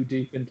dive too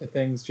deep into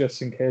things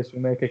just in case we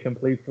make a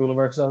complete fool of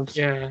ourselves.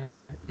 Yeah.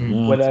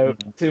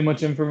 Without too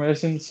much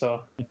information.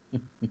 So.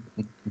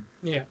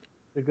 Yeah.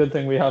 The good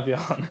thing we have you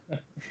on.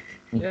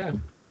 Yeah.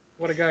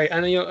 What a guy.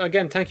 And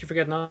again, thank you for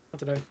getting on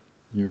today.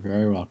 You're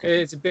very welcome.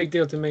 It's a big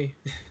deal to me,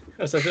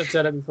 as I've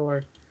said it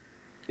before.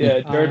 Yeah,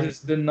 George has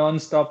been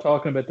non-stop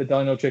talking about the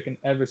Dino Chicken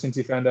ever since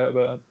he found out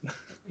about it.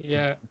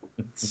 Yeah,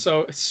 it's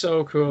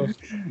so cool.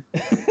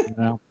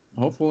 Well,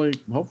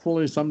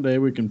 hopefully someday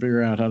we can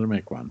figure out how to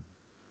make one.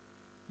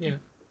 Yeah,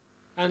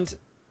 and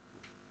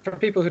for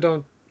people who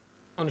don't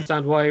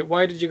understand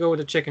why did you go with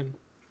the chicken?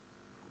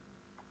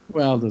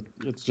 Well,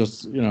 it's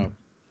just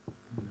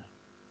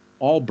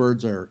all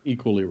birds are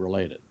equally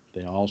related.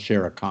 They all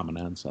share a common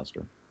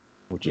ancestor,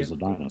 which is a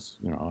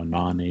dinosaur, a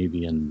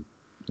non-avian,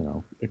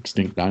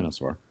 extinct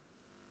dinosaur.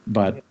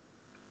 But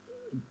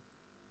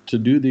to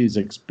do these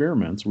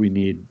experiments, we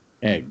need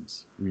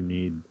eggs. We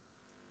need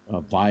a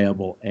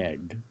viable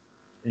egg,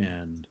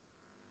 and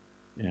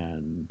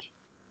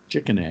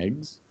chicken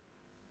eggs.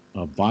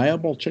 A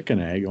viable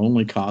chicken egg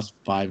only costs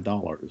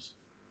 $5.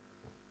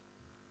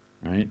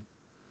 Right?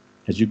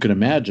 As you can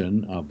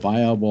imagine, a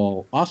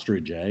viable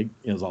ostrich egg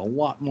is a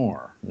lot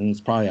more, and it's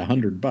probably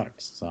 $100.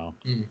 So,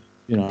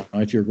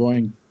 if you're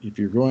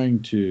going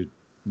to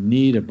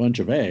need a bunch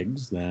of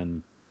eggs,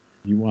 then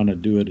you want to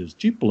do it as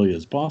cheaply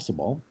as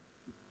possible.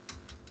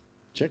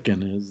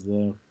 Chicken is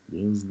the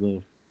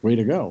way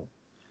to go.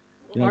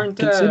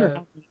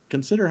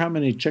 Consider how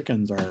many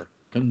chickens are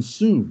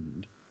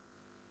consumed,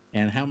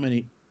 and how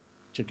many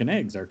chicken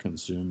eggs are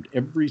consumed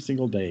every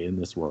single day in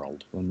this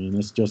world. I mean,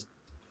 it's just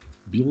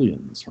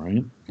billions,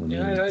 right? I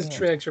had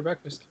 3 eggs for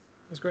breakfast.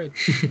 It was great.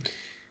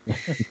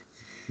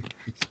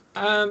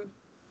 What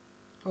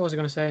was I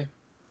going to say?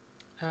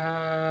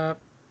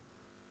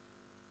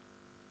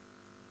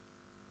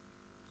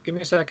 Give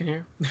me a second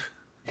here.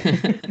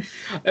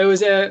 It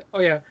was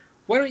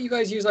why don't you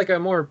guys use like a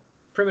more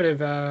primitive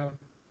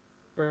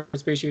bird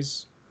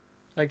species,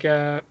 like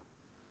what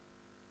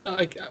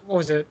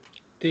was it?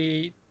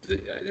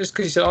 Just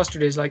because you said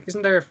ostriches, like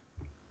isn't there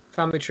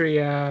family tree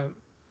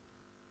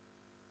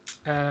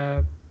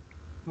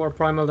more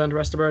primal than the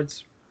rest of the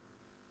birds?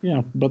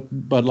 Yeah,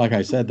 but like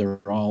I said, they're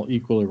all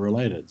equally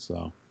related.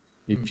 So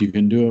if you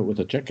can do it with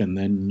a chicken,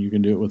 then you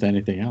can do it with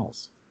anything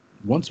else.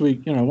 Once we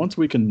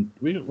can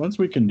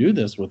do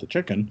this with a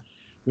chicken,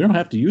 we don't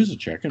have to use a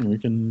chicken. We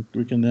can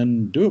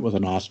then do it with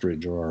an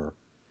ostrich or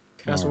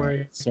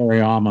cassowary,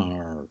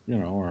 Sariyama,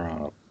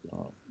 or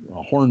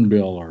a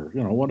hornbill, or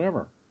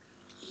whatever.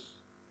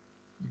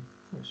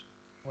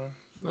 Well,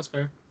 that's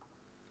fair.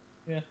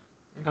 Yeah.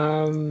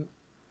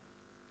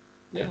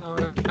 Yeah,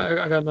 no,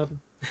 I got nothing.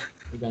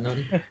 You got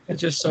nothing? It's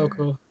just so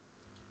cool.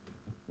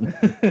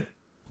 I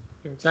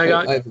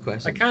have a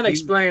question. I can't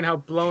explain how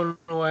blown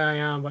away I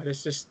am by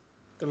this. Just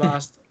the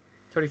last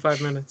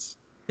 35 minutes.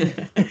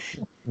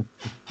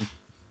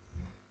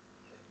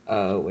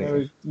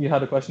 Wait. You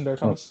had a question there,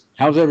 Thomas.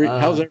 How's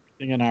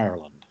everything in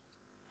Ireland?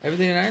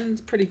 Everything in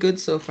Ireland's pretty good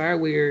so far.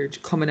 We're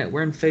coming out.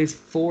 We're in phase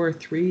 4,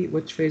 3.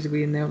 Which phase are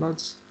we in now,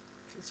 lads?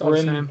 We're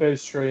in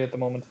phase 3 at the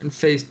moment. In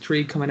phase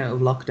 3, coming out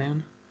of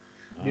lockdown.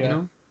 Yeah. You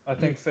know? I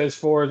think phase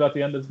 4 is at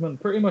the end of the month.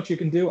 Pretty much you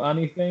can do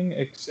anything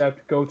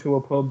except go to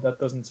a pub that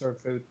doesn't serve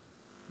food.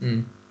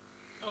 Mm.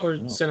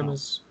 Or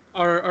cinemas.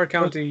 Our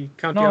county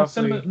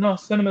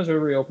cinemas are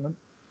reopening.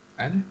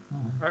 Are they?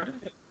 Oh. Are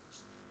they?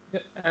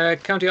 Yeah.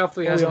 County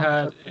Offaly hasn't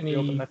had any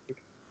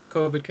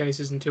COVID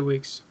cases in 2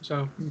 weeks,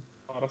 so.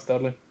 Oh, that's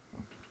deadly.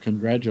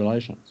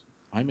 Congratulations.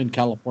 I'm in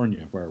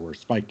California where we're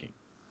spiking.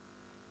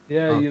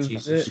 Yeah, are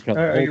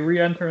you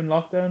re-entering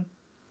lockdown?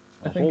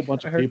 A whole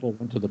bunch of people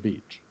went to the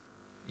beach.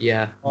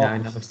 Yeah, I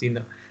know.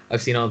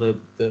 I've seen all the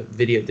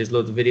video. There's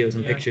loads of videos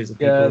and pictures of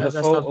people. Yeah, the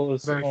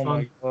photos. Oh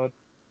my god.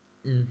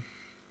 Mm.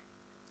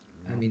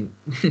 I mean,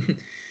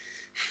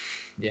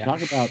 yeah.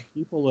 Talk about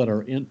people that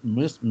are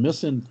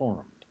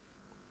misinformed.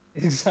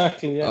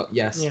 Exactly. Yeah.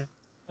 Yes. Yeah.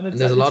 And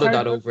there's a lot of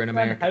that over in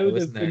America. How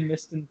they've been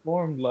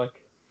misinformed,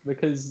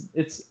 because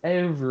it's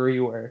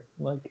everywhere.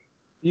 Like,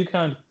 you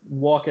can't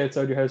walk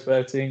outside your house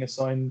without seeing a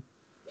sign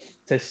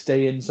to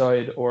stay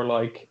inside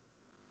or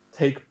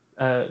take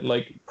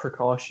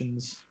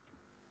precautions.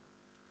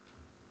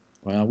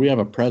 Well, we have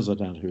a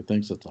president who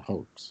thinks it's a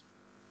hoax.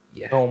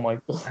 Yeah. Oh my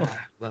god.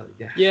 Well,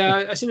 yeah.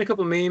 Yeah, I seen a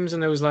couple of memes,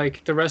 and there was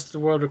like the rest of the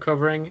world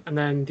recovering, and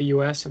then the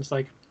US, and it's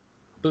like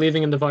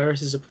believing in the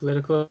virus is a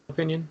political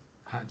opinion.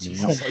 Oh,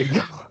 oh my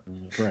god.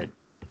 Right.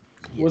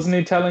 Yeah. Wasn't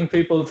he telling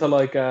people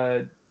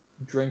to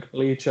drink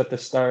bleach at the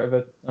start of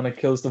it, and it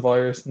kills the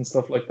virus and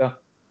stuff like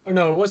that? Oh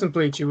no, it wasn't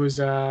bleach. It was.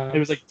 It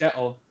was like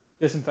Dettol,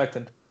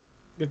 disinfectant.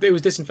 It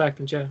was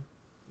disinfectant, yeah.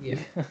 Yeah.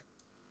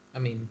 I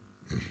mean,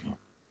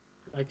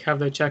 like, have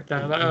they checked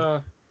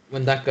that?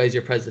 when that guy's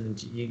your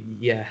president,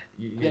 you're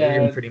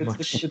in pretty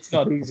much. It's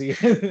not easy.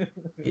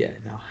 Yeah,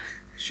 no.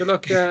 Sure,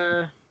 look,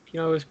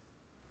 Ireland's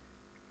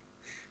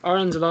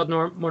a lot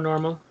more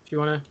normal. If you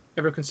want to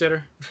ever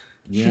consider.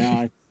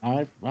 Yeah,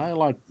 I've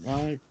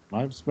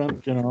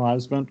spent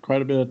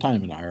quite a bit of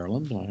time in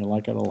Ireland. I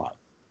like it a lot.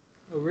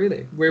 Oh,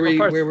 really? Where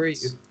were you?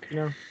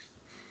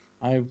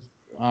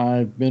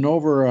 I've been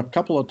over a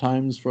couple of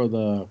times for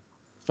the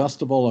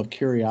Festival of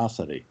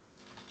Curiosity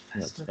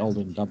that's held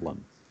in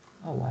Dublin.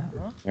 Oh,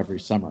 wow. Every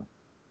summer.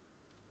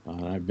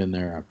 I've been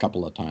there a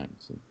couple of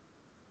times.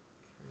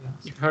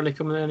 You're hardly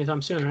coming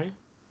anytime soon, right?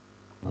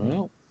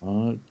 Well,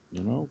 hard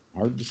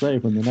to say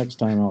when the next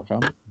time I'll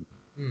come.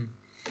 Mm.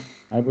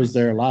 I was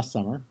there last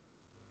summer.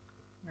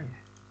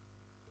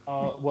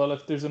 Well,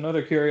 if there's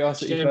another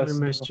Curiosity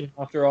Fest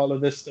after all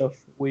of this stuff,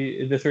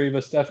 the three of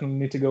us definitely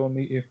need to go and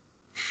meet you.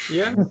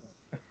 Yeah.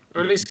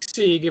 Or at least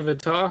see you give a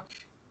talk.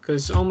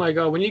 Because, oh my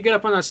god, when you get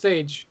up on that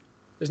stage,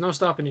 there's no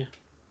stopping you.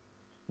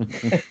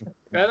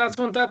 That's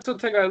one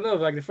thing I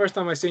love. Like, the first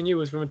time I seen you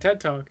was from a TED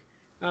Talk.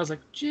 And I was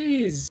like,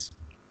 jeez,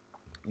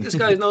 this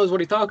guy knows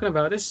what he's talking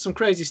about. This is some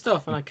crazy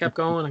stuff. And I kept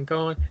going and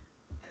going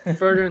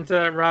further into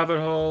that rabbit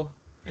hole.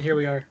 And here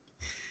we are.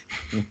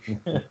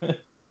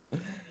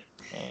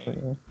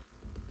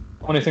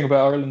 Funny thing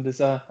about Ireland is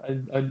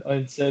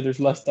I'd say there's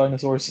less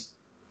dinosaurs.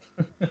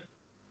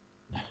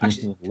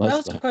 Actually,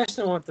 that's a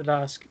question I wanted to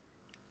ask.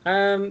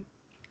 Have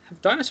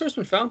dinosaurs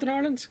been found in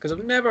Ireland? Because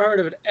I've never heard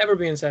of it ever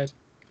being said.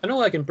 I know,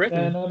 like in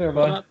Britain,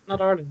 but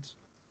not Ireland.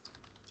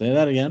 Say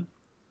that again.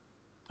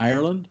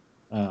 Ireland?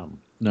 No.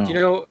 Do you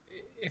know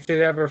if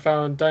they've ever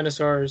found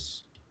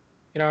dinosaurs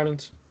in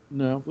Ireland?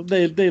 No,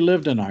 they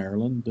lived in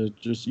Ireland.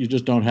 You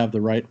just don't have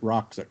the right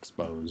rocks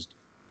exposed.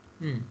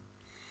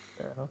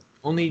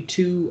 Only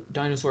 2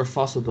 dinosaur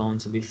fossil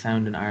bones have been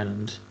found in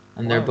Ireland,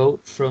 and they're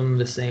both from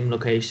the same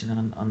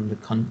location on the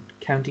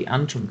County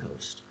Antrim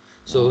coast.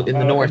 So in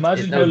the north,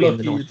 imagine how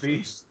lucky you'd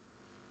be.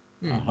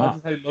 Uh-huh.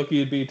 Imagine how lucky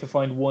you'd be to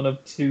find one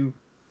of 2.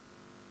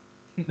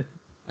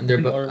 And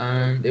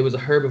it was a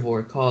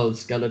herbivore called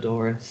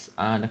Scelodorus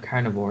and a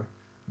carnivore,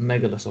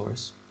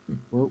 Megalosaurus.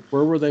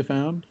 Where were they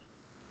found?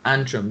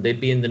 Antrim.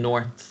 They'd be in the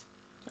north.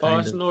 Oh,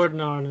 it's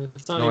Northern Ireland.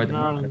 It's not even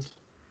Ireland.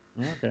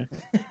 Okay.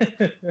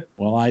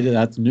 Well,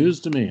 that's news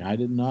to me. I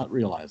did not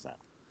realize that.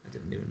 I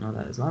didn't even know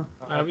that as well.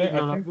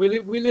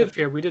 We live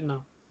here. We didn't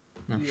know.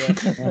 No.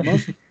 Yeah.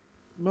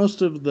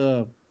 Most of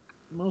the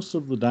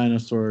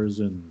dinosaurs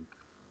in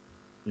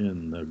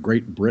the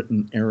Great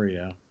Britain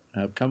area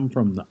have come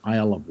from the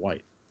Isle of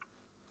Wight.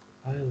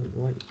 Isle of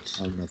Wight.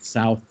 On the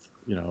south,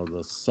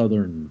 the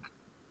southern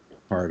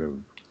part of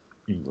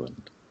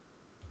England.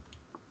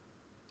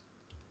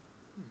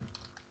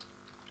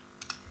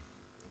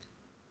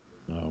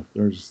 So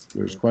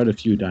there's quite a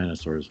few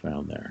dinosaurs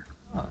found there.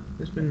 Oh,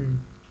 there's been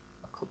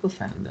a couple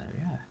found there,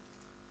 yeah.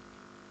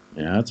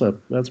 Yeah,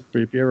 that's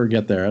if you ever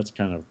get there,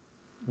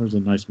 there's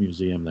a nice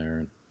museum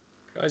there.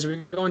 Guys, are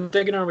we going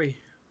digging, are we?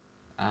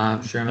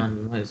 Sure, man,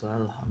 we might as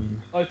well.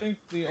 I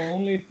think the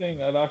only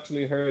thing I've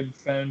actually heard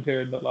found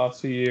here in the last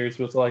few years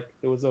was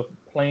there was a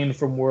plane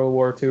from World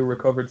War II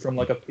recovered from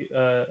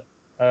a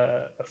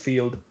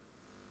field.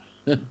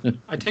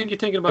 I think you're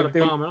thinking about a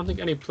bomb. I don't think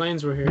any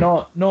planes were here.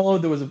 No,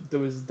 there was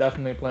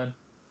definitely a plane.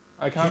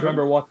 I can't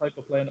remember what type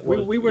of plane it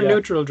was. We were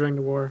neutral during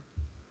the war.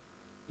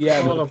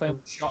 Yeah, but the plane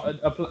was shot.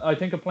 I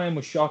think a plane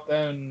was shot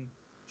down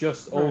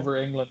just over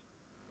England,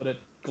 but it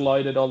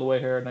glided all the way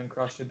here and then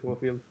crashed into a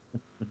field.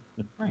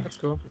 Right. That's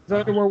cool. Is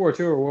that either World War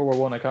II or World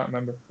War One? I can't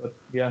remember, but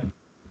yeah.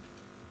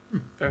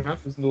 Fair enough.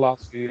 It was in the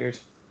last few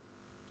years.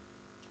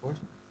 Of course.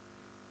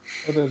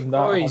 Other than that,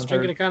 Oh, he's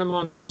drinking a can of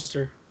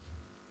Monster.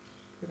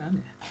 Good on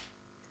you.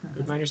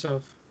 Good man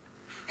yourself.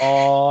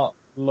 Oh,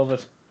 love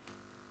it.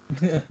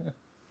 Did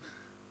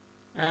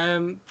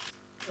I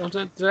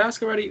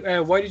ask already?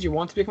 Why did you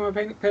want to become a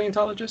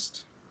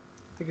paleontologist?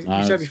 I think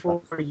you said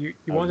before you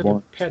wanted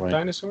a pet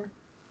dinosaur.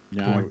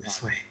 Yeah, Born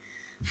this way.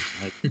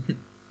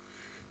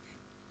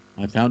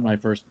 I found my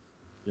first,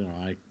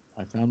 I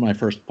found my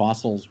first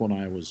fossils when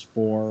I was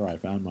 4. I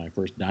found my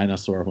first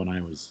dinosaur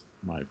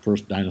my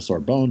first dinosaur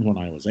bone when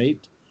I was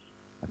 8.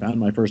 I found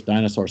my first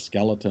dinosaur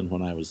skeleton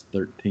when I was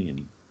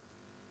 13.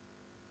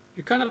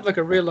 You're kind of like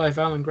a real life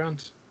Alan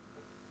Grant.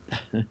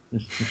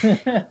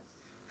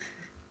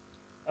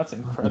 That's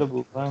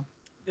incredible, wow.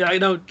 Yeah, I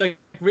know, like,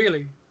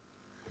 really.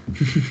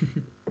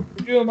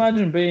 Could you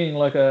imagine being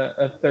like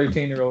a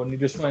 13-year-old and you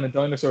just find a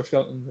dinosaur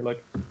skeleton and you're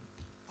like,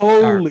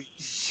 holy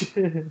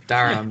shit.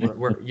 Darren,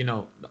 we're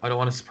I don't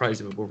want to surprise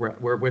you, but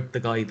we're with the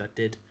guy that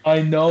did.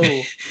 I know.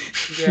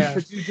 Yeah.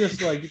 Could you just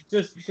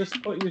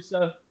put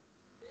yourself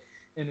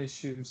in his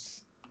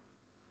shoes?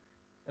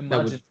 Imagine.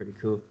 That was pretty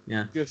cool.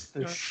 Yeah. Just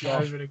the That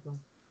shot. was really cool.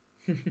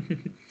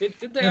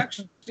 Did they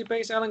actually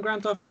base Alan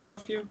Grant off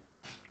you?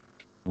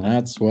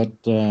 That's what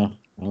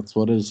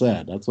it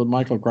said. That's what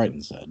Michael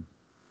Crichton said.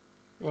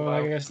 Well,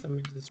 I guess that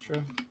means it's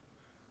true.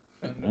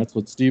 That's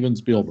what Steven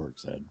Spielberg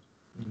said.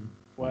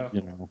 Wow.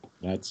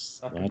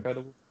 That's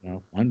incredible.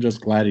 I'm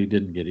just glad he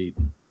didn't get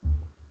eaten.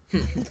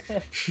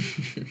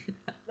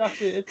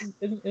 Actually,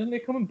 isn't he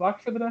coming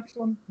back for the next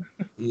one?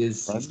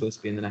 He's supposed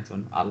to be in the next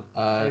one.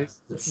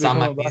 Sam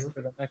McNeill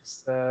for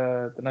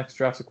the next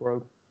Jurassic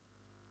World.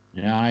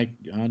 Yeah,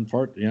 I'm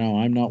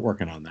not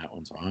working on that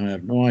one, so I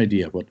have no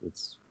idea what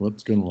it's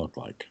going to look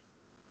like.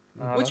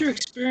 What's your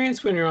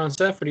experience when you're on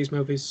set for these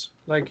movies?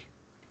 Like,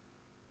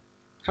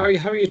 how are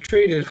you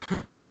treated?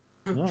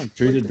 No, I'm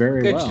treated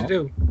very well. What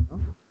did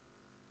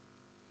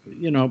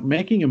you do?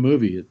 Making a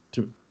movie.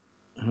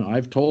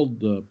 I've told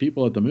the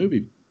people in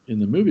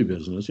the movie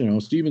business,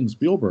 Steven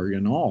Spielberg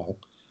and all,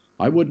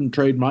 I wouldn't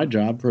trade my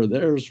job for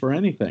theirs for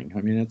anything.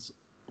 I mean, it's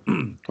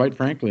quite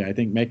frankly, I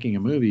think making a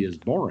movie is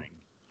boring.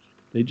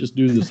 They just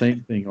do the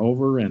same thing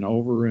over and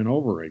over and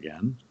over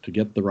again to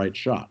get the right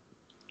shot.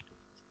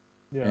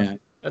 Yeah, and,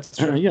 that's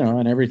true.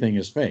 And everything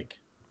is fake.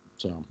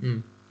 So,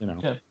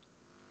 Yeah.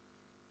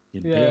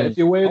 If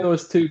you weigh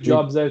those two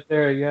jobs out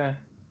there,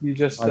 you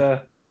just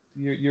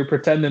you're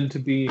pretending to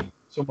be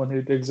someone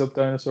who digs up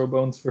dinosaur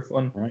bones for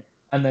fun, right?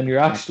 And then you're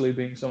actually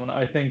being someone.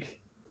 I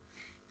think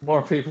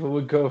more people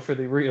would go for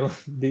the real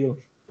deal.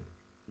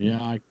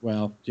 Yeah,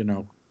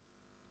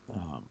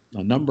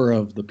 a number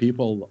of the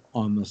people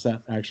on the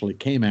set actually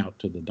came out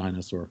to the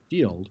dinosaur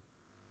field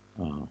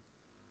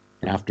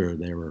after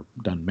they were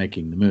done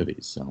making the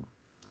movies. So,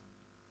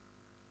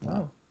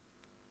 wow,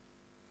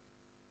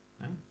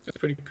 that's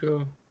pretty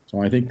cool.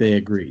 So I think they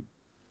agreed.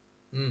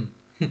 Of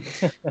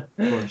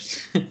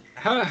course.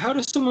 How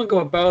does someone go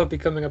about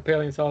becoming a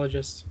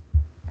paleontologist?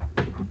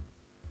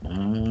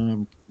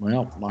 Well,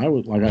 I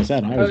was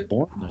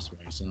born this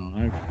way, so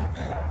I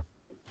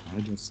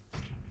just,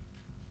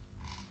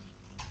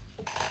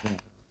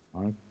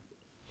 I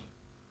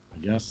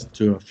guess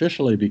to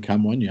officially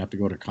become one, you have to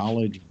go to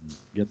college and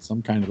get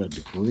some kind of a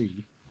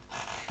degree.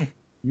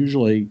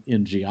 Usually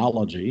in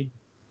geology.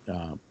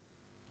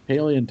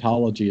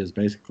 Paleontology is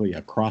basically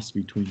a cross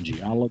between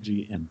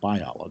geology and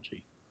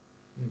biology.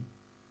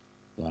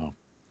 So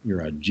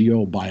you're a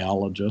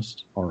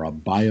geobiologist or a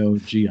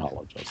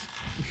biogeologist.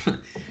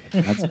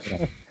 That's what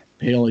a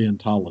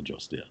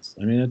paleontologist is.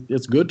 I mean,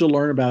 it's good to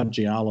learn about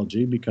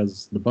geology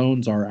because the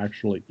bones are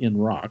actually in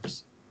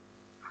rocks,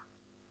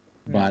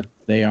 but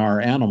they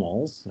are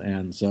animals,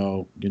 and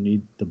so you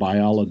need the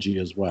biology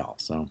as well.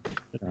 So,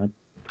 do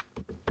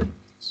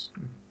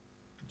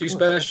you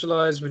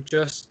specialize with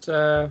just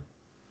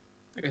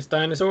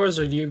dinosaurs,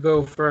 or do you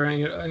go for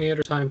any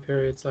other time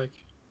periods? Like,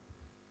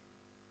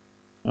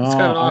 it's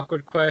kind of an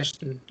awkward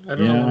question. I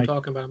don't know what I'm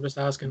talking about. I'm just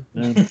asking.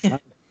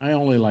 I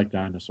only like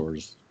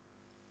dinosaurs.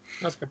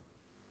 That's fair.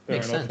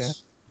 Makes sense. Yeah.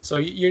 So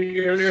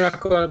you're not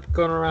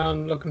going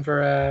around looking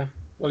for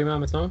woolly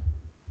mammoths, no?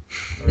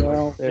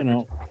 Well,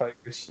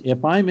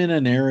 if I'm in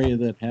an area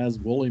that has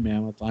woolly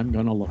mammoths, I'm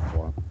going to look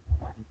for them.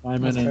 If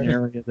I'm in an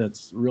area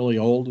that's really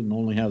old and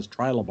only has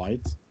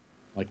trilobites,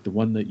 like the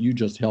one that you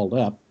just held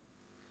up,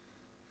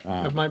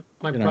 my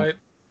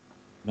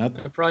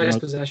prized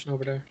possession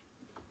over there.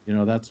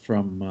 That's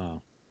from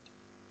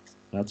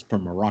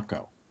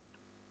Morocco.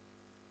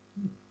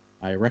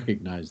 I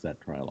recognize that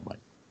trilobite.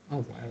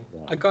 Oh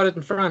wow! I got it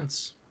in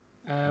France.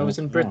 It was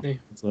in Brittany.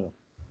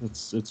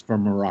 It's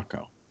from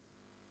Morocco.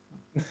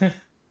 You've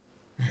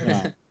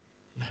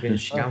been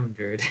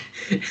scoundred.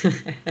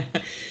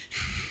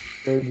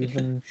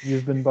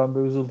 You've been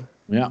bamboozled.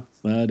 Yeah,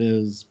 that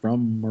is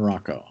from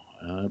Morocco.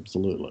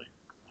 Absolutely.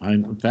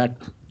 In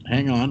fact,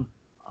 hang on.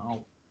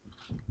 Oh.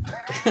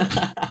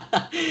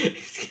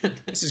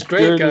 This is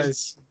great,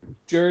 guys.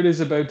 Jared is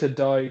about to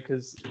die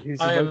because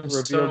he's about to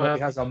reveal so that happy.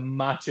 he has a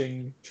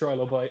matching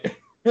trilobite.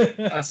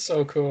 That's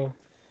so cool.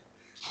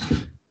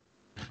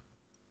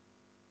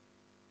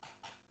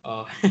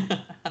 Oh.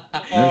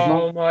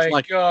 Oh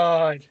my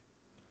god.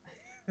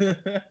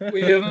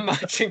 We have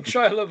matching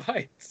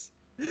trilobites.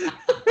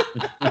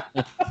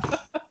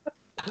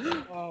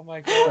 Oh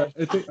my god.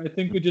 I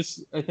think we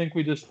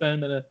just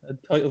found a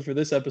title for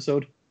this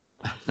episode.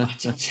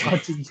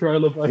 Matching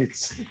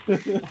trilobites.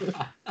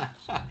 I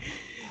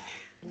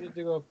need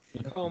to go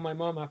call my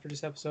mom after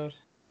this episode.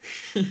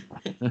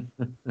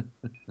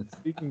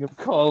 Speaking of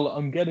call,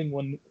 I'm getting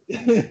one.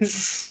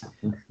 Excuse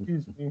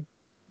me.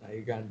 No,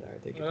 you're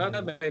granddad. Well,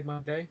 that made my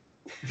day.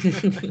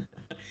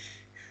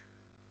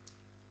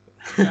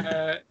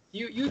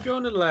 You have your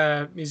own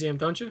little museum,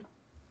 don't you?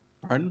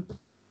 Pardon?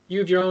 You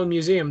have your own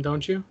museum,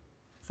 don't you?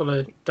 Full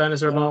of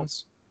dinosaur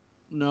bones.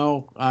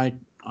 No, I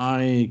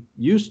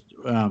used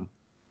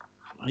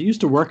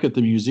to work at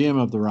the Museum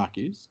of the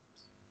Rockies.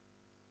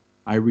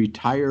 I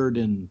retired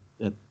in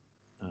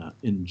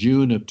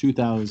June of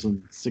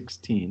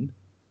 2016,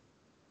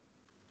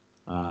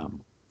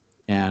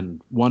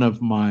 and one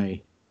of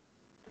my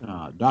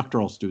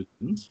doctoral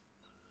students,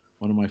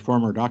 one of my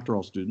former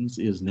doctoral students,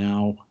 is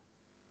now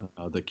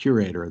the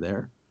curator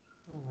there.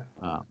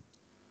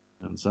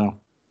 And so,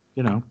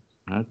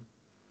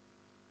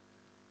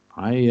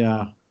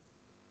 I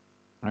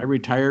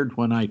retired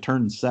when I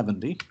turned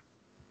 70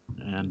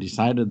 and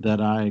decided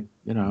that I,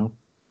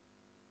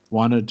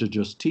 wanted to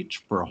just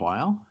teach for a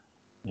while.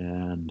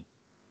 And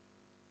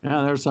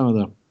yeah, there's some of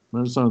the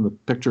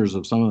pictures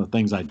of some of the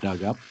things I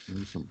dug up.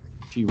 There's some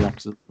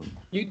T-Rexes.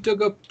 You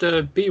dug up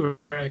the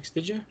B-Rex,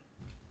 did you?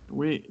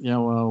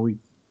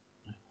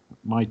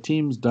 My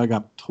teams dug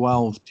up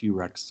 12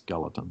 T-Rex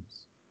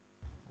skeletons.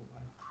 Oh,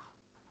 wow.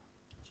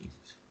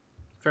 Jesus.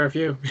 Fair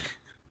few.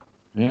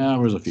 Yeah, there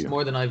was a few. It's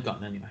more than I've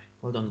gotten anyway.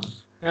 Well done,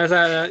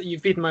 man.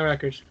 You've beaten my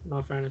record, in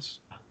all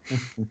fairness.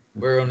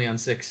 We're only on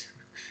 6.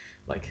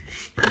 Like.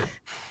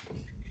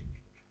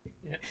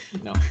 Yeah.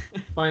 No.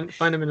 Find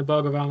him in the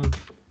bog of Allen.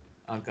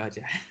 Oh god,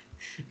 yeah.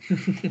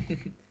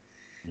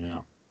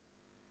 Yeah.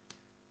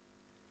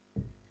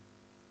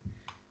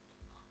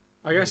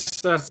 I guess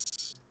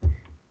that's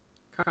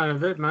kind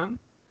of it, man.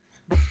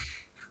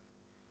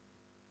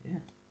 Yeah.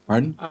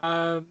 Pardon?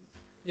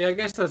 Yeah, I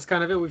guess that's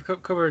kind of it. We've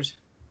covered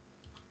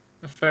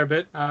a fair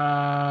bit.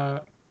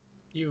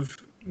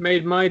 You've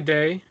made my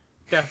day,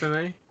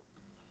 definitely.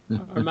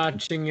 Our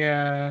matching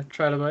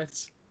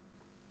trilobites.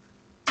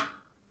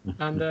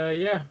 And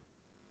yeah.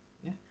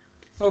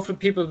 Hopefully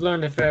people have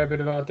learned a fair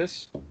bit about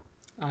this.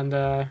 And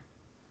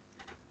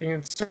you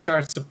can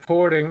start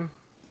supporting,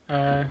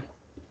 rather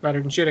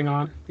than shitting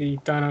on, the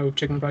Dino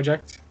Chicken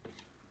Project.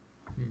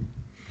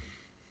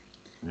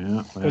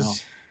 Yeah, well.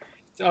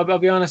 I'll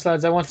be honest,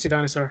 lads, I want to see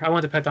dinosaur. I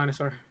want a pet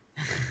dinosaur.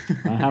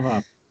 I have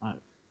a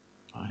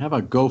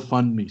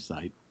GoFundMe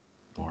site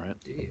for it.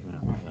 Let's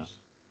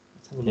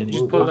have a Can look.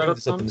 you pull that up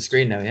this up on the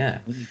screen now, yeah.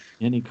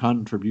 Any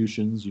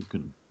contributions you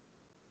can,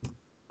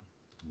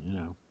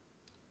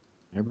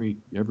 every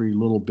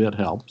little bit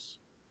helps.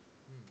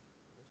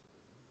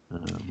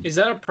 Is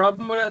that a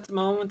problem with it at the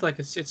moment? Like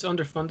it's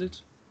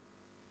underfunded?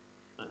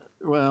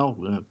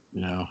 Well,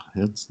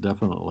 it's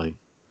definitely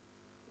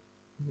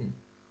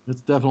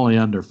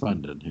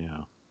underfunded.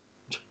 Yeah.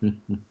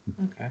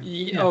 Okay.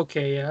 Yeah.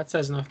 Okay, yeah, that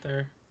says enough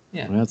there.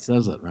 Yeah. Well, that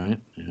says it,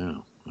 right? Yeah.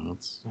 Well,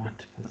 Want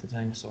to put the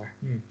dinosaur.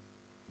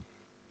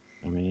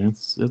 I mean,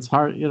 it's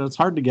hard. It's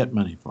hard to get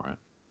money for it.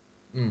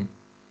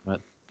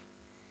 But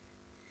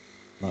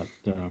like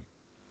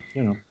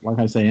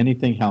I say,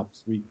 anything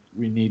helps. We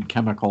need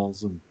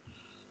chemicals and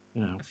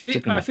I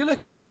feel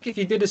like if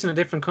you did this in a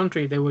different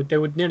country, they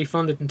would nearly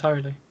fund it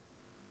entirely.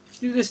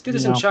 If you did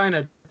this in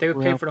China, they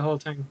would pay for the whole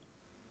thing.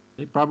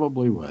 They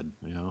probably would.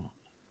 Yeah,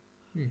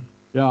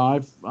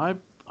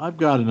 I've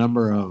got a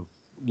number of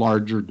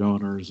larger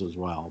donors as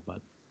well,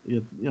 but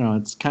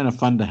it's kind of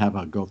fun to have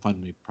a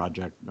GoFundMe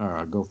project or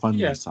a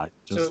GoFundMe site.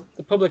 So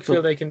the public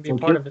feel they can be a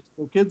part of it.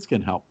 So kids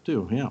can help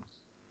too. Yeah.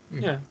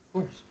 Yeah, of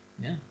course.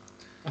 Yeah.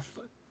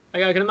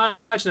 I can imagine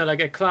that,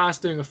 like a class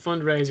doing a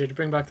fundraiser to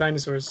bring back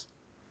dinosaurs.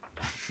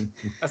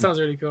 That sounds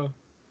really cool.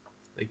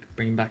 Like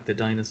bring back the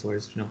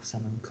dinosaurs,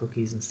 selling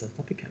cookies and stuff.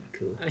 That'd be kind of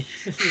cool.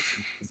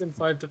 Send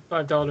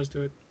 $5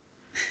 to it.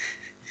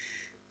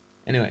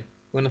 Anyway, I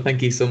want to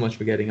thank you so much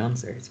for getting on,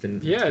 sir. It's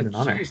been an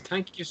honor. Geez,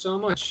 thank you so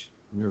much.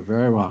 You're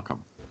very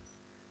welcome.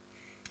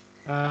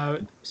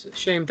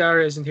 Shame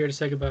Dara isn't here to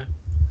say goodbye.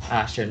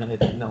 Sure, no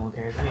one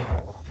cares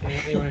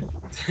anyway.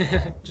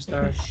 Just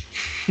Dara.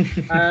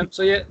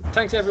 So yeah,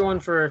 thanks everyone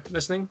for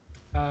listening.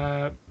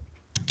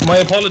 My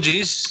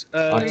apologies.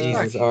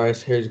 Jesus. All right,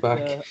 here's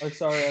back.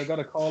 Sorry, I got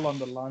a call on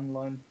the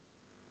landline.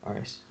 All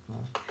right.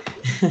 Well.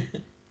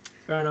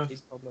 Fair enough.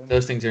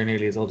 Those things are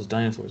nearly as old as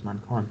dinosaurs,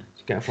 man. Come on,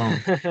 just get a phone.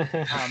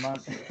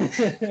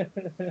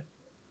 Man.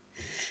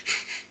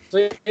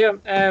 So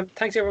yeah,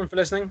 thanks everyone for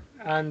listening,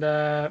 and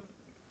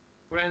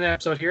we'll end the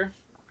episode here.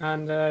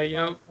 And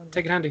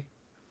take it handy.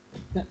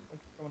 Yeah.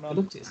 Thanks for coming on.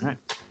 Good luck to you. All right.